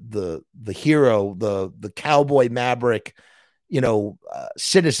 the hero, the cowboy maverick,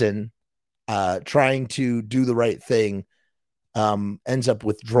 citizen, trying to do the right thing, ends up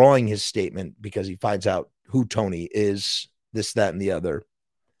withdrawing his statement because he finds out who Tony is, this, that, and the other.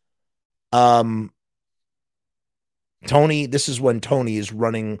 Tony, this is when Tony is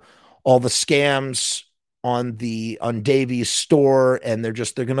running all the scams on Davy's store, and they're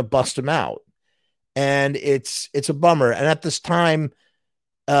going to bust him out. And it's a bummer. And at this time,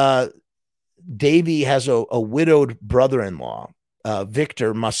 Davy has a widowed brother-in-law,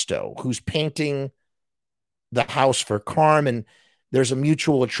 Victor Musto, who's painting the house for Carm, and there's a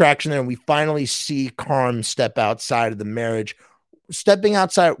mutual attraction there. And we finally see Carm step outside of the marriage.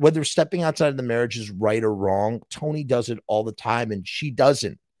 Whether stepping outside of the marriage is right or wrong, Tony does it all the time, and she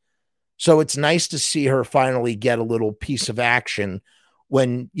doesn't. So it's nice to see her finally get a little piece of action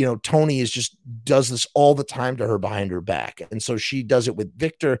when, Tony does this all the time to her behind her back. And so she does it with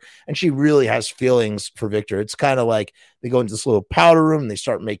Victor, and she really has feelings for Victor. It's kind of like they go into this little powder room, and they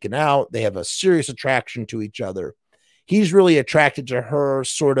start making out. They have a serious attraction to each other. He's really attracted to her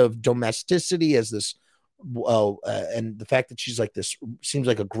sort of domesticity as this, and the fact that she's like this, seems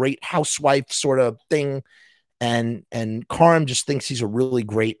like a great housewife sort of thing. And Carm just thinks he's a really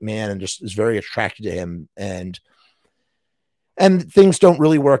great man and just is very attracted to him. And things don't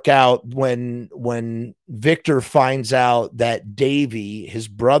really work out when Victor finds out that Davy, his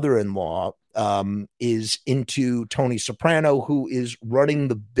brother-in-law, is into Tony Soprano, who is running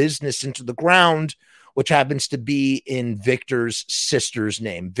the business into the ground, which happens to be in Victor's sister's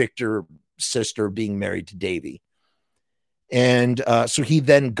name, Victor's sister being married to Davy. And so he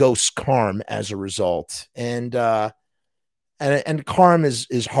then ghosts Carm as a result. And Carm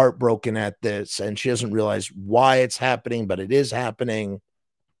is heartbroken at this, and she doesn't realize why it's happening, but it is happening.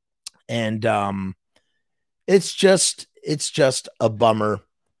 And it's just a bummer.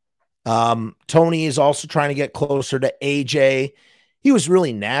 Tony is also trying to get closer to AJ. He was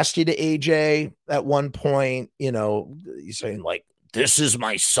really nasty to AJ at one point. He's saying like, "This is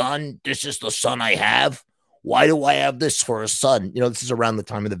my son. This is the son I have. Why do I have this for a son?" This is around the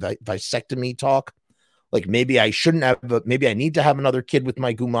time of the vasectomy talk. Like, maybe I shouldn't have, but maybe I need to have another kid with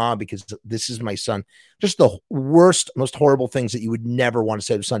my guma because this is my son. Just the worst, most horrible things that you would never want to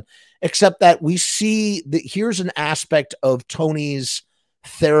say to son, except that we see that here's an aspect of Tony's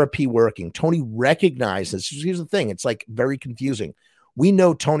therapy working. Tony recognizes, here's the thing. It's like very confusing. We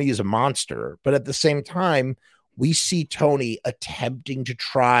know Tony is a monster, but at the same time, we see Tony attempting to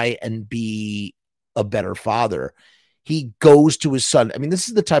try and be a better father. He goes to his son. I mean, this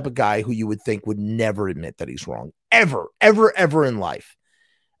is the type of guy who you would think would never admit that he's wrong, ever in life.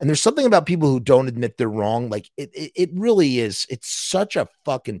 And there's something about people who don't admit they're wrong. Like it really is. It's such a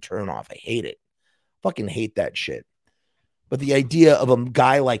fucking turnoff. I hate it. Fucking hate that shit. But the idea of a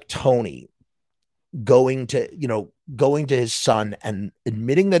guy like Tony going to his son and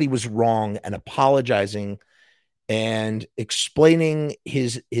admitting that he was wrong and apologizing and explaining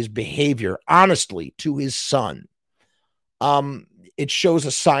his behavior honestly to his son, it shows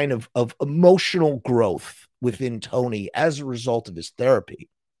a sign of emotional growth within Tony as a result of his therapy.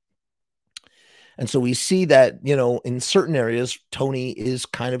 And so we see that, in certain areas, Tony is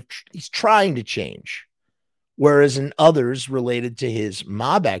he's trying to change. Whereas in others related to his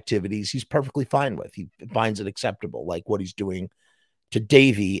mob activities, he's perfectly fine with. He finds it acceptable, like what he's doing to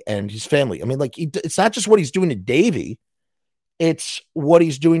Davy and his family. I mean, like, it's not just what he's doing to Davy, it's what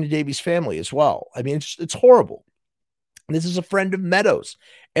he's doing to Davy's family as well. I mean, it's horrible. This is a friend of Meadows.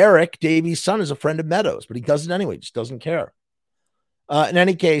 Eric, Davy's son, is a friend of Meadows, but he does it anyway, just doesn't care. In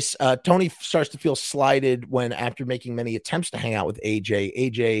any case, Tony starts to feel slighted when, after making many attempts to hang out with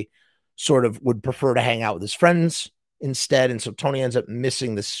AJ sort of would prefer to hang out with his friends instead. And so Tony ends up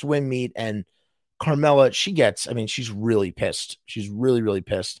missing the swim meet, and Carmela, she's really pissed. She's really, really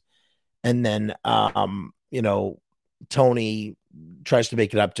pissed. And then, Tony tries to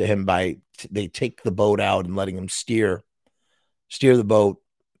make it up to him they take the boat out and letting him steer the boat.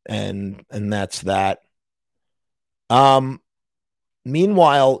 And that's that.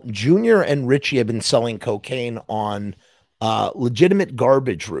 Meanwhile, Junior and Richie have been selling cocaine on legitimate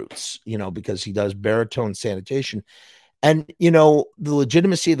garbage routes, because he does baritone sanitation. And, the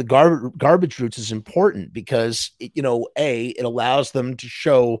legitimacy of the garbage routes is important because, it allows them to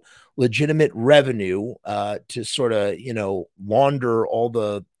show legitimate revenue to sort of, launder all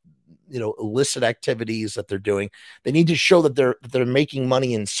the, illicit activities that they're doing. They need to show that they're making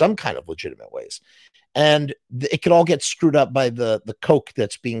money in some kind of legitimate ways. And it could all get screwed up by the coke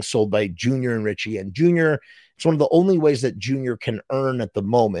that's being sold by Junior and Richie. And Junior, it's one of the only ways that Junior can earn at the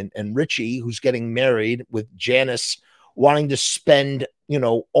moment. And Richie, who's getting married with Janice, wanting to spend,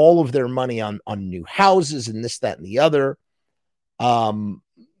 all of their money on new houses and this, that, and the other,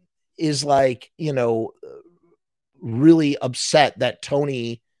 is like, really upset that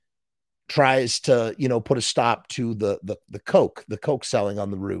Tony tries to, put a stop to the coke selling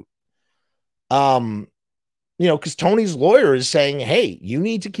on the route. because Tony's lawyer is saying, hey, you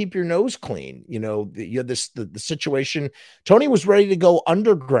need to keep your nose clean. The situation. Tony was ready to go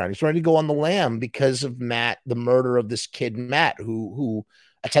underground. He's ready to go on the lam because of Matt, the murder of this kid, Matt, who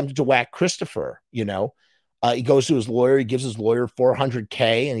attempted to whack Christopher. He goes to his lawyer. He gives his lawyer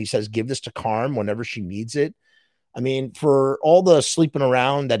 $400K and he says, give this to Carm whenever she needs it. I mean, for all the sleeping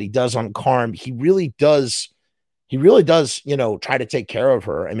around that he does on Carm, he really does, try to take care of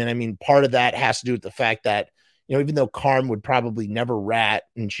her. I mean, part of that has to do with the fact that, even though Carm would probably never rat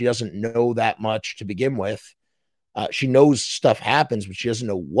and she doesn't know that much to begin with, she knows stuff happens, but she doesn't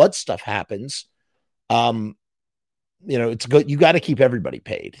know what stuff happens. It's good. You got to keep everybody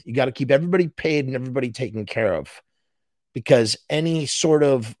paid. You got to keep everybody paid and everybody taken care of, because any sort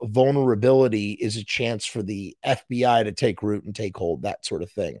of vulnerability is a chance for the FBI to take root and take hold, that sort of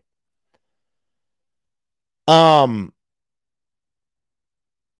thing.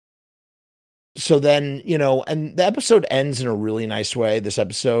 So then, and the episode ends in a really nice way. This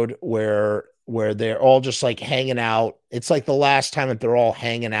episode where they're all just like hanging out. It's like the last time that they're all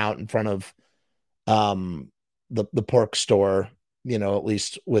hanging out in front of the pork store, at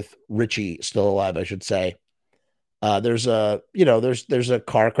least with Richie still alive, I should say. There's a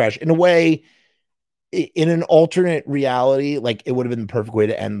car crash. In a way, in an alternate reality, like it would have been the perfect way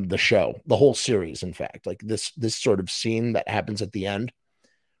to end the show, the whole series. In fact, like this sort of scene that happens at the end,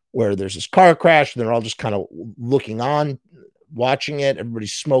 where there's this car crash and they're all just kind of looking on, watching it.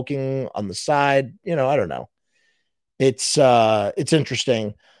 Everybody's smoking on the side. I don't know. It's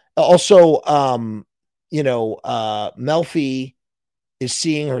interesting. Also, Melfi is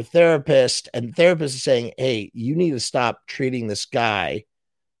seeing her therapist, and the therapist is saying, hey, you need to stop treating this guy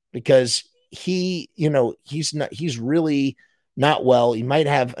because he's really not well. He might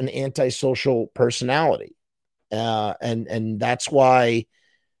have an antisocial personality. And that's why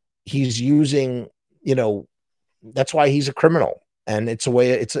he's using, that's why he's a criminal, and it's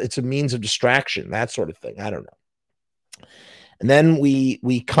a means of distraction, that sort of thing. I don't know. And then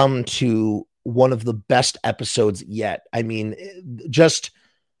we come to one of the best episodes yet. I mean, just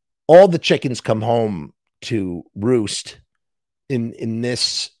all the chickens come home to roost in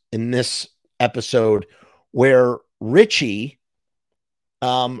this episode, where Richie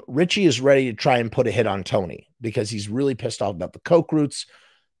is ready to try and put a hit on Tony because he's really pissed off about the coke roots.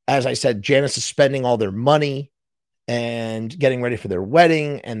 As I said, Janice is spending all their money and getting ready for their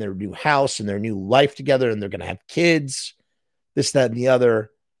wedding and their new house and their new life together, and they're going to have kids, this, that, and the other.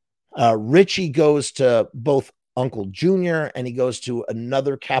 Richie goes to both Uncle Junior and he goes to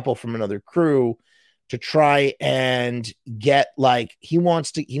another capo from another crew to try and get, like, he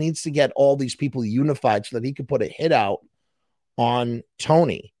needs to get all these people unified so that he could put a hit out on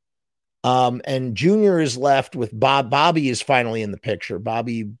Tony. And Junior is left with Bobby is finally in the picture.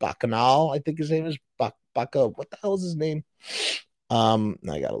 Bobby Bacchanal, I think his name is Bacca. What the hell is his name? I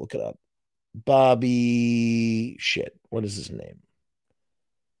gotta look it up. Bobby shit. What is his name?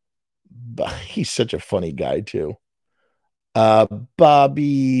 He's such a funny guy too.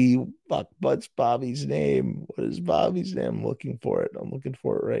 Bobby. What's Bobby's name? What is Bobby's name? I'm looking for it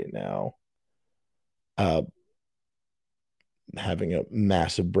right now. Having a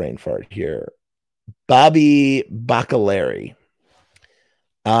massive brain fart here. Bobby Baccalari,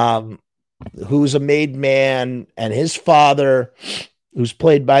 who's a made man, and his father, who's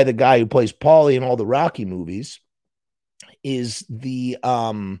played by the guy who plays Paulie in all the Rocky movies, is the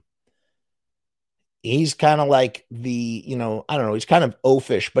he's kind of like the, I don't know, he's kind of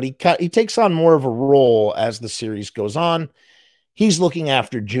oafish, but he takes on more of a role as the series goes on. He's looking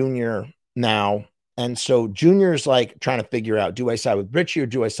after Junior now. And so Junior's like trying to figure out, do I side with Richie or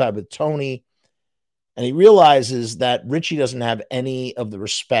do I side with Tony? And he realizes that Richie doesn't have any of the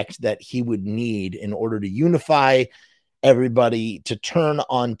respect that he would need in order to unify everybody to turn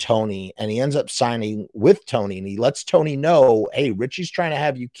on Tony. And he ends up signing with Tony, and he lets Tony know, hey, Richie's trying to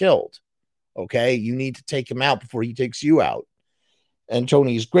have you killed. Okay, you need to take him out before he takes you out. And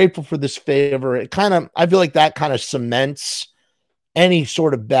Tony's grateful for this favor. I feel like that kind of cements any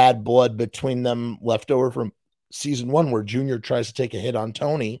sort of bad blood between them left over from season 1, where Junior tries to take a hit on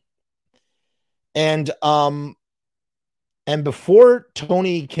Tony. And before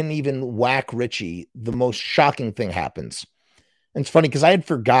Tony can even whack Richie, the most shocking thing happens. And it's funny because I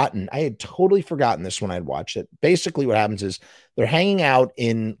had totally forgotten this when I'd watched it. Basically what happens is they're hanging out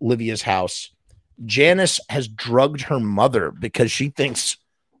in Livia's house. Janice has drugged her mother because she thinks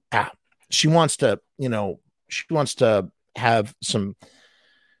she wants to have some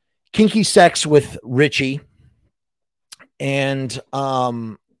kinky sex with Richie. And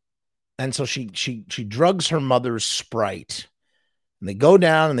so she drugs her mother's Sprite, And they go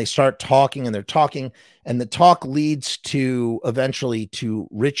down and they start talking, and they're talking, and the talk leads to eventually to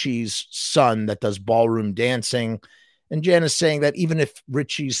Richie's son that does ballroom dancing. And Jan is saying that even if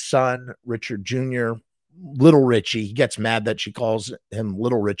Richie's son, Richard Jr., Little Richie, he gets mad that she calls him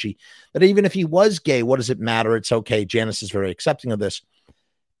Little Richie, that even if he was gay, what does it matter? It's okay. Janice is very accepting of this.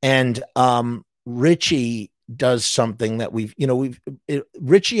 And Richie does something that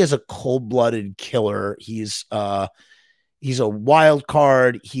Richie is a cold-blooded killer. He's a wild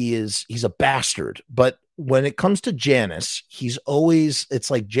card. He's a bastard. But when it comes to Janice,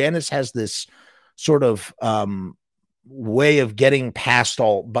 it's like Janice has this sort of way of getting past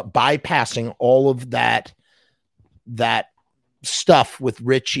but bypassing all of that stuff with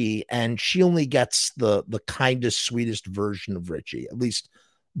Richie, and she only gets the kindest, sweetest version of Richie, at least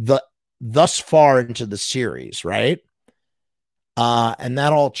thus far into the series, right? And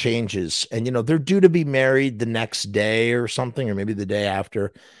that all changes. And they're due to be married the next day or something, or maybe the day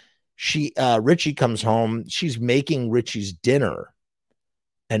after. Richie comes home. She's making Richie's dinner.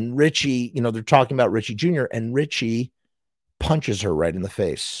 And Richie, they're talking about Richie Jr., and Richie punches her right in the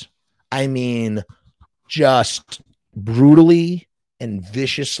face. I mean, just brutally and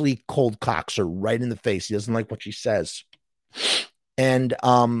viciously cold cocks her right in the face. He doesn't like what she says. And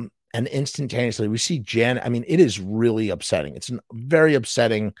instantaneously we see Jan. I mean, it is really upsetting. It's a very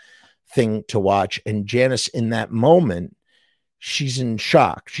upsetting thing to watch. And Janice, in that moment, she's in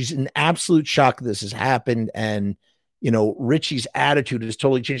shock. She's in absolute shock that this has happened. And, Richie's attitude has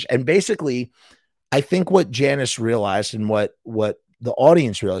totally changed. And basically, I think what Janice realized, and what the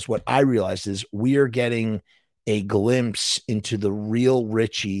audience realized, what I realized, is we are getting a glimpse into the real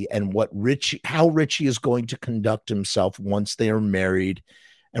Richie and how Richie is going to conduct himself once they are married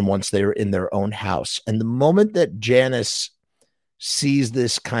and once they are in their own house. And the moment that Janice sees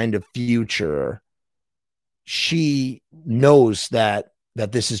this kind of future, she knows that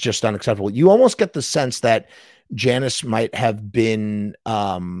this is just unacceptable. You almost get the sense that Janice might have been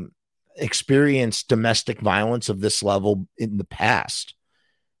experienced domestic violence of this level in the past,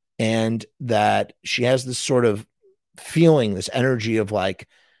 and that she has this sort of feeling, this energy of like,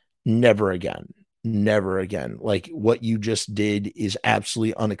 never again. Like, what you just did is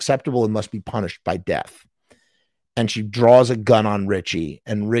absolutely unacceptable and must be punished by death. And she draws a gun on Richie,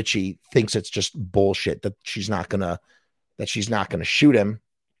 and Richie thinks it's just bullshit, that she's not gonna shoot him.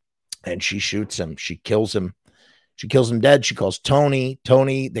 And she shoots him. She kills him. She kills him dead. She calls Tony.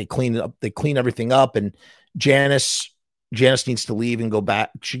 They clean it up. They clean everything up. And Janice needs to leave and go back.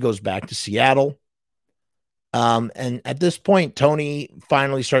 She goes back to Seattle. And at this point, Tony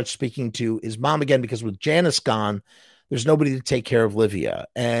finally starts speaking to his mom again, because with Janice gone, there's nobody to take care of Livia.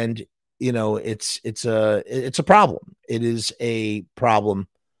 And, it's a problem. It is a problem.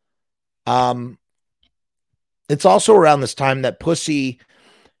 It's also around this time that Pussy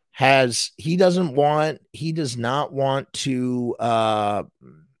he does not want to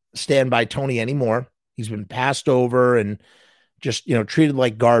stand by Tony anymore. He's been passed over and just, treated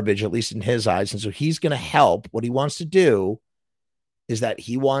like garbage, at least in his eyes. And so he's going to help. What he wants to do is that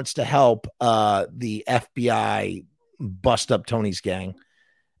he wants to help the FBI bust up Tony's gang.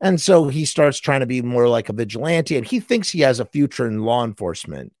 And so he starts trying to be more like a vigilante, and he thinks he has a future in law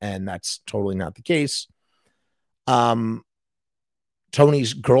enforcement, and that's totally not the case.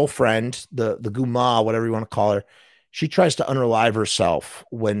 Tony's girlfriend, the Guma, whatever you want to call her, she tries to unalive herself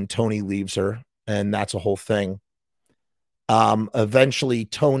when Tony leaves her, and that's a whole thing. Eventually,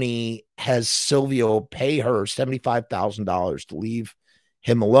 Tony has Silvio pay her $75,000 to leave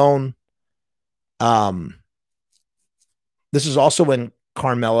him alone. This is also when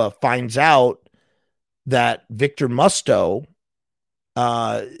Carmela finds out that Victor Musto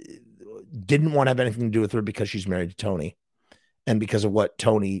didn't want to have anything to do with her because she's married to Tony, and because of what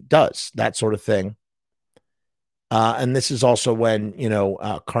Tony does, that sort of thing. And this is also when,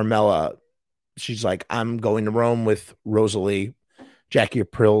 Carmela, she's like, I'm going to Rome with Rosalie, Jackie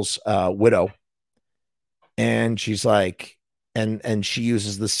April's widow. And she's like, and she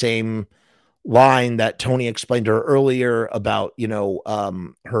uses the same line that Tony explained to her earlier about,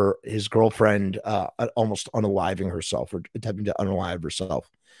 his girlfriend almost unaliving herself, or attempting to unalive herself.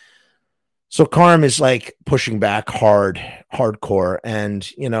 So Carm is like pushing back hardcore, and,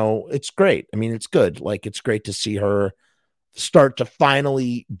 it's great. I mean, it's good. Like, it's great to see her start to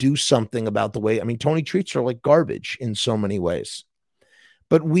finally do something about the way, Tony treats her like garbage in so many ways.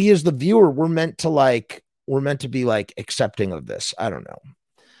 But we, as the viewer, we're meant to be like accepting of this. I don't know.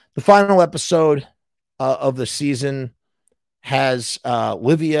 The final episode of the season has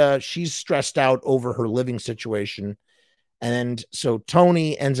Livia. She's stressed out over her living situation. And so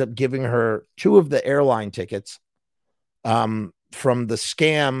Tony ends up giving her 2 of the airline tickets the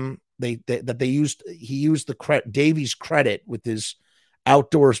scam that they used. He used the Davy's credit with his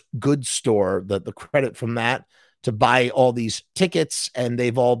outdoor goods store, the credit from that, to buy all these tickets, and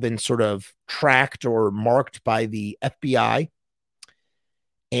they've all been sort of tracked or marked by the FBI.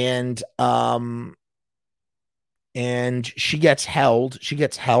 And she gets held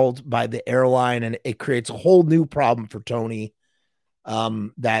by the airline, and it creates a whole new problem for Tony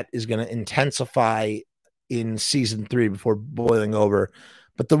that is going to intensify in season 3 before boiling over.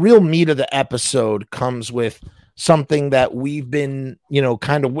 But the real meat of the episode comes with something that we've been,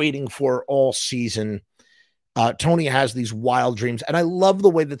 kind of waiting for all season. Tony has these wild dreams, and I love the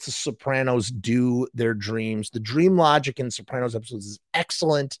way that the Sopranos do their dreams. The dream logic in Sopranos episodes is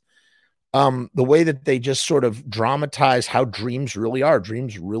excellent. The way that they just sort of dramatize how dreams really are.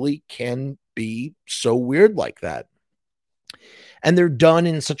 Dreams really can be so weird like that. And they're done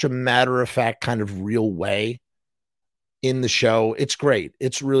in such a matter-of-fact kind of real way in the show. It's great.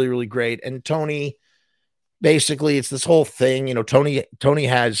 It's really, really great. And Tony, basically, it's this whole thing. Tony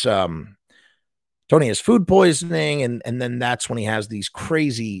has food poisoning, and then that's when he has these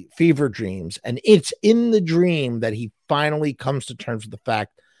crazy fever dreams. And it's in the dream that he finally comes to terms with the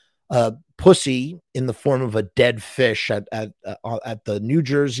fact pussy in the form of a dead fish at the New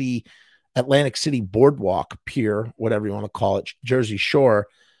Jersey Atlantic City Boardwalk Pier, whatever you want to call it, Jersey Shore,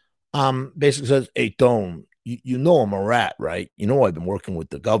 basically says, "Hey, Tone, you know I'm a rat, right? You know I've been working with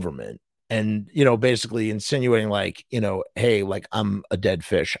the government." And, basically insinuating like, hey, like I'm a dead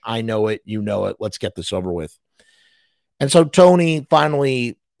fish. I know it. You know it. Let's get this over with. And so Tony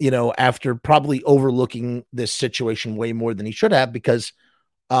finally, after probably overlooking this situation way more than he should have, because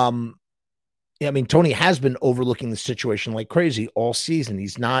Tony has been overlooking the situation like crazy all season.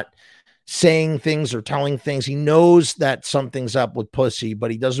 He's not saying things or telling things. He knows that something's up with Pussy, but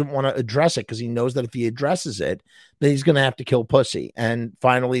he doesn't want to address it because he knows that if he addresses it, then he's going to have to kill Pussy. And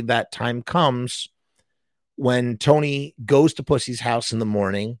finally, that time comes when Tony goes to Pussy's house in the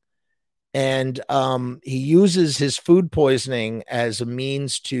morning, and he uses his food poisoning as a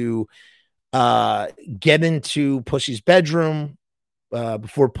means to get into Pussy's bedroom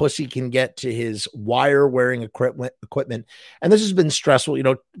before Pussy can get to his wire wearing equipment. And this has been stressful.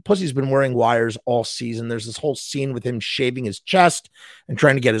 Pussy's been wearing wires all season. There's this whole scene with him shaving his chest and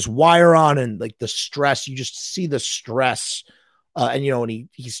trying to get his wire on, and like the stress, you just see the stress. And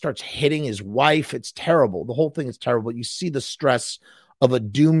he starts hitting his wife. It's terrible. The whole thing is terrible. You see the stress of a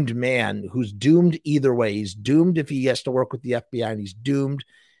doomed man who's doomed either way. He's doomed if he has to work with the FBI, and he's doomed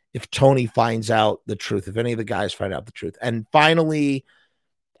if Tony finds out the truth, if any of the guys find out the truth. And finally,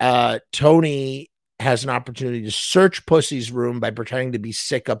 Tony has an opportunity to search Pussy's room by pretending to be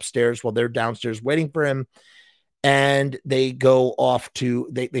sick upstairs while they're downstairs waiting for him. And they go off to,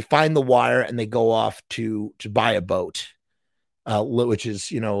 they find the wire, and they go off to buy a boat, which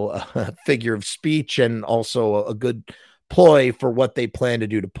is, a figure of speech and also a good ploy for what they plan to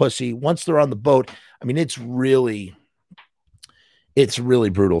do to Pussy. Once they're on the boat, it's really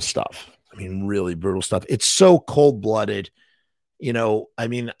brutal stuff. Really brutal stuff. It's so cold-blooded.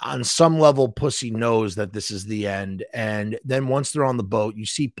 On some level, Pussy knows that this is the end. And then once they're on the boat, you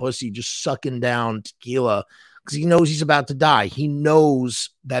see Pussy just sucking down tequila because he knows he's about to die. He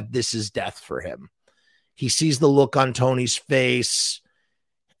knows that this is death for him. He sees the look on Tony's face,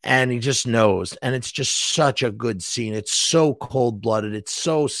 and he just knows. And it's just such a good scene. It's so cold-blooded. It's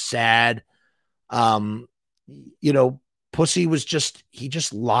so sad. Pussy was he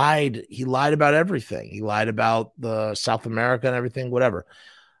just lied. He lied about everything. He lied about the South America and everything, whatever.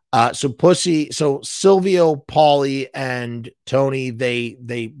 So Silvio, Paulie, and Tony,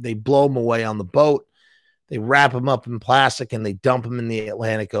 they blow him away on the boat. They wrap him up in plastic and they dump him in the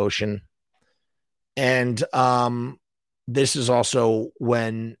Atlantic Ocean. And this is also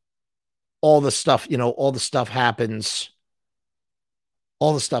when all the stuff happens.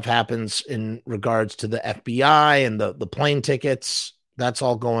 All the stuff happens in regards to the FBI and the plane tickets. That's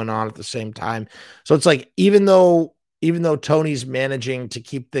all going on at the same time. So it's like, even though Tony's managing to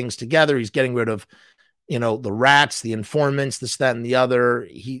keep things together, he's getting rid of, the rats, the informants, this, that, and the other.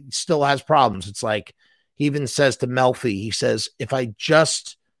 He still has problems. It's like, he even says to Melfi, he says, if I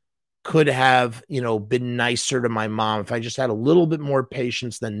just could have, been nicer to my mom, if I just had a little bit more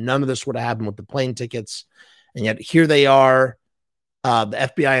patience, then none of this would have happened with the plane tickets. And yet here they are.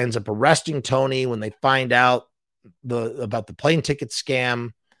 The FBI ends up arresting Tony when they find out about the plane ticket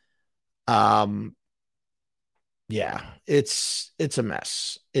scam. Yeah, it's a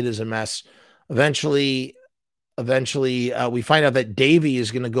mess. It is a mess. Eventually, we find out that Davey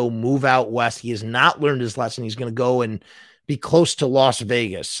is going to go move out west. He has not learned his lesson. He's going to go and be close to Las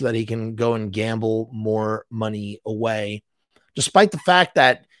Vegas so that he can go and gamble more money away. despite the fact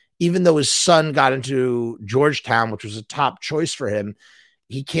that even though his son got into Georgetown, which was a top choice for him,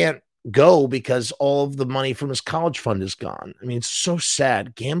 he can't go because all of the money from his college fund is gone. I mean, it's so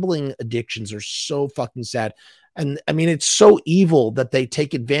sad. Gambling addictions are so fucking sad. And I mean, it's so evil that they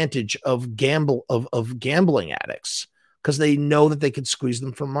take advantage of gambling addicts because they know that they can squeeze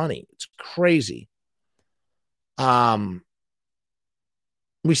them for money. It's crazy.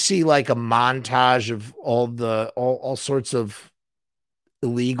 We see like a montage of all sorts of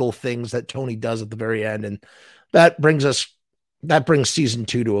illegal things that Tony does at the very end, and that brings season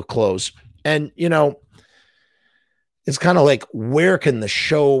 2 to a close. And it's kind of like, where can the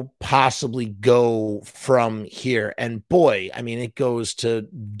show possibly go from here? And boy, I mean, it goes to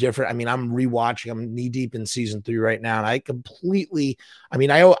different. I mean, I'm knee deep in season 3 right now, and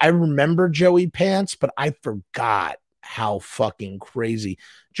I remember Joey Pants, but I forgot how fucking crazy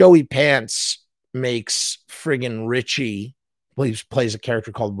Joey Pants makes friggin' Richie. Plays a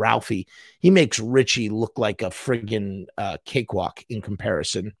character called Ralphie. He makes Richie look like a friggin' cakewalk in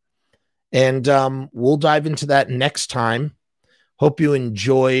comparison. And we'll dive into that next time. Hope you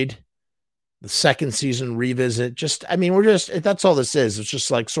enjoyed the second season revisit. That's all this is. It's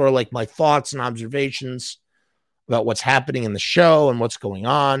just like sort of like my thoughts and observations about what's happening in the show and what's going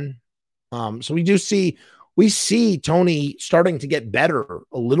on. So we see Tony starting to get better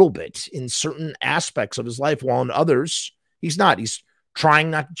a little bit in certain aspects of his life, while in others, he's not. He's trying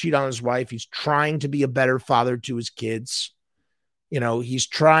not to cheat on his wife. He's trying to be a better father to his kids. He's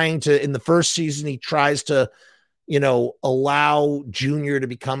trying to, in the first season, he tries to, allow Junior to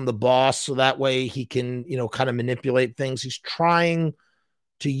become the boss so that way he can, kind of manipulate things. He's trying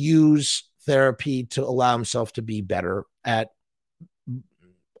to use therapy to allow himself to be better at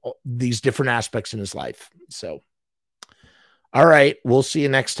these different aspects in his life. So, all right, we'll see you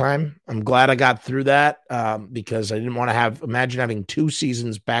next time. I'm glad I got through that because I didn't want to imagine having 2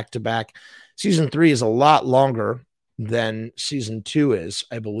 seasons back to back. Season 3 is a lot longer than season 2 is,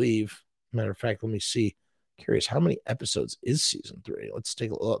 I believe. Matter of fact, let me see. Curious, how many episodes is season 3? Let's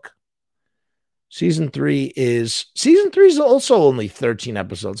take a look. Season 3 is also only 13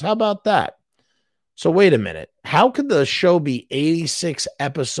 episodes. How about that? So wait a minute. How could the show be 86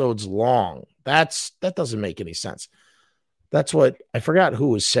 episodes long? That doesn't make any sense. That's what I forgot who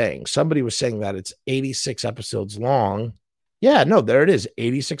was saying. Somebody was saying that it's 86 episodes long. Yeah, no, there it is.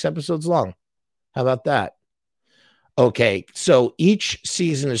 86 episodes long. How about that? Okay, so each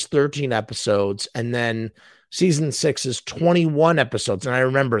season is 13 episodes, and then season 6 is 21 episodes. And I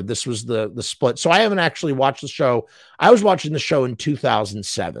remember this was the split. So I haven't actually watched the show. I was watching the show in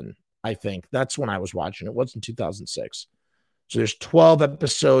 2007, I think. That's when I was watching it. It wasn't 2006. So there's 12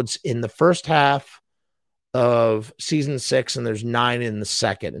 episodes in the first half of season 6, and there's 9 in the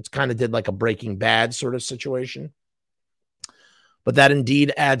second. It's kind of did like a Breaking Bad sort of situation. But that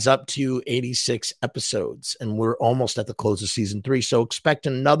indeed adds up to 86 episodes, and we're almost at the close of season 3. So expect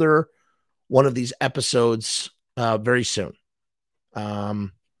another one of these episodes very soon.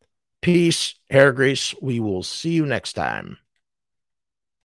 Peace, hair grease. We will see you next time.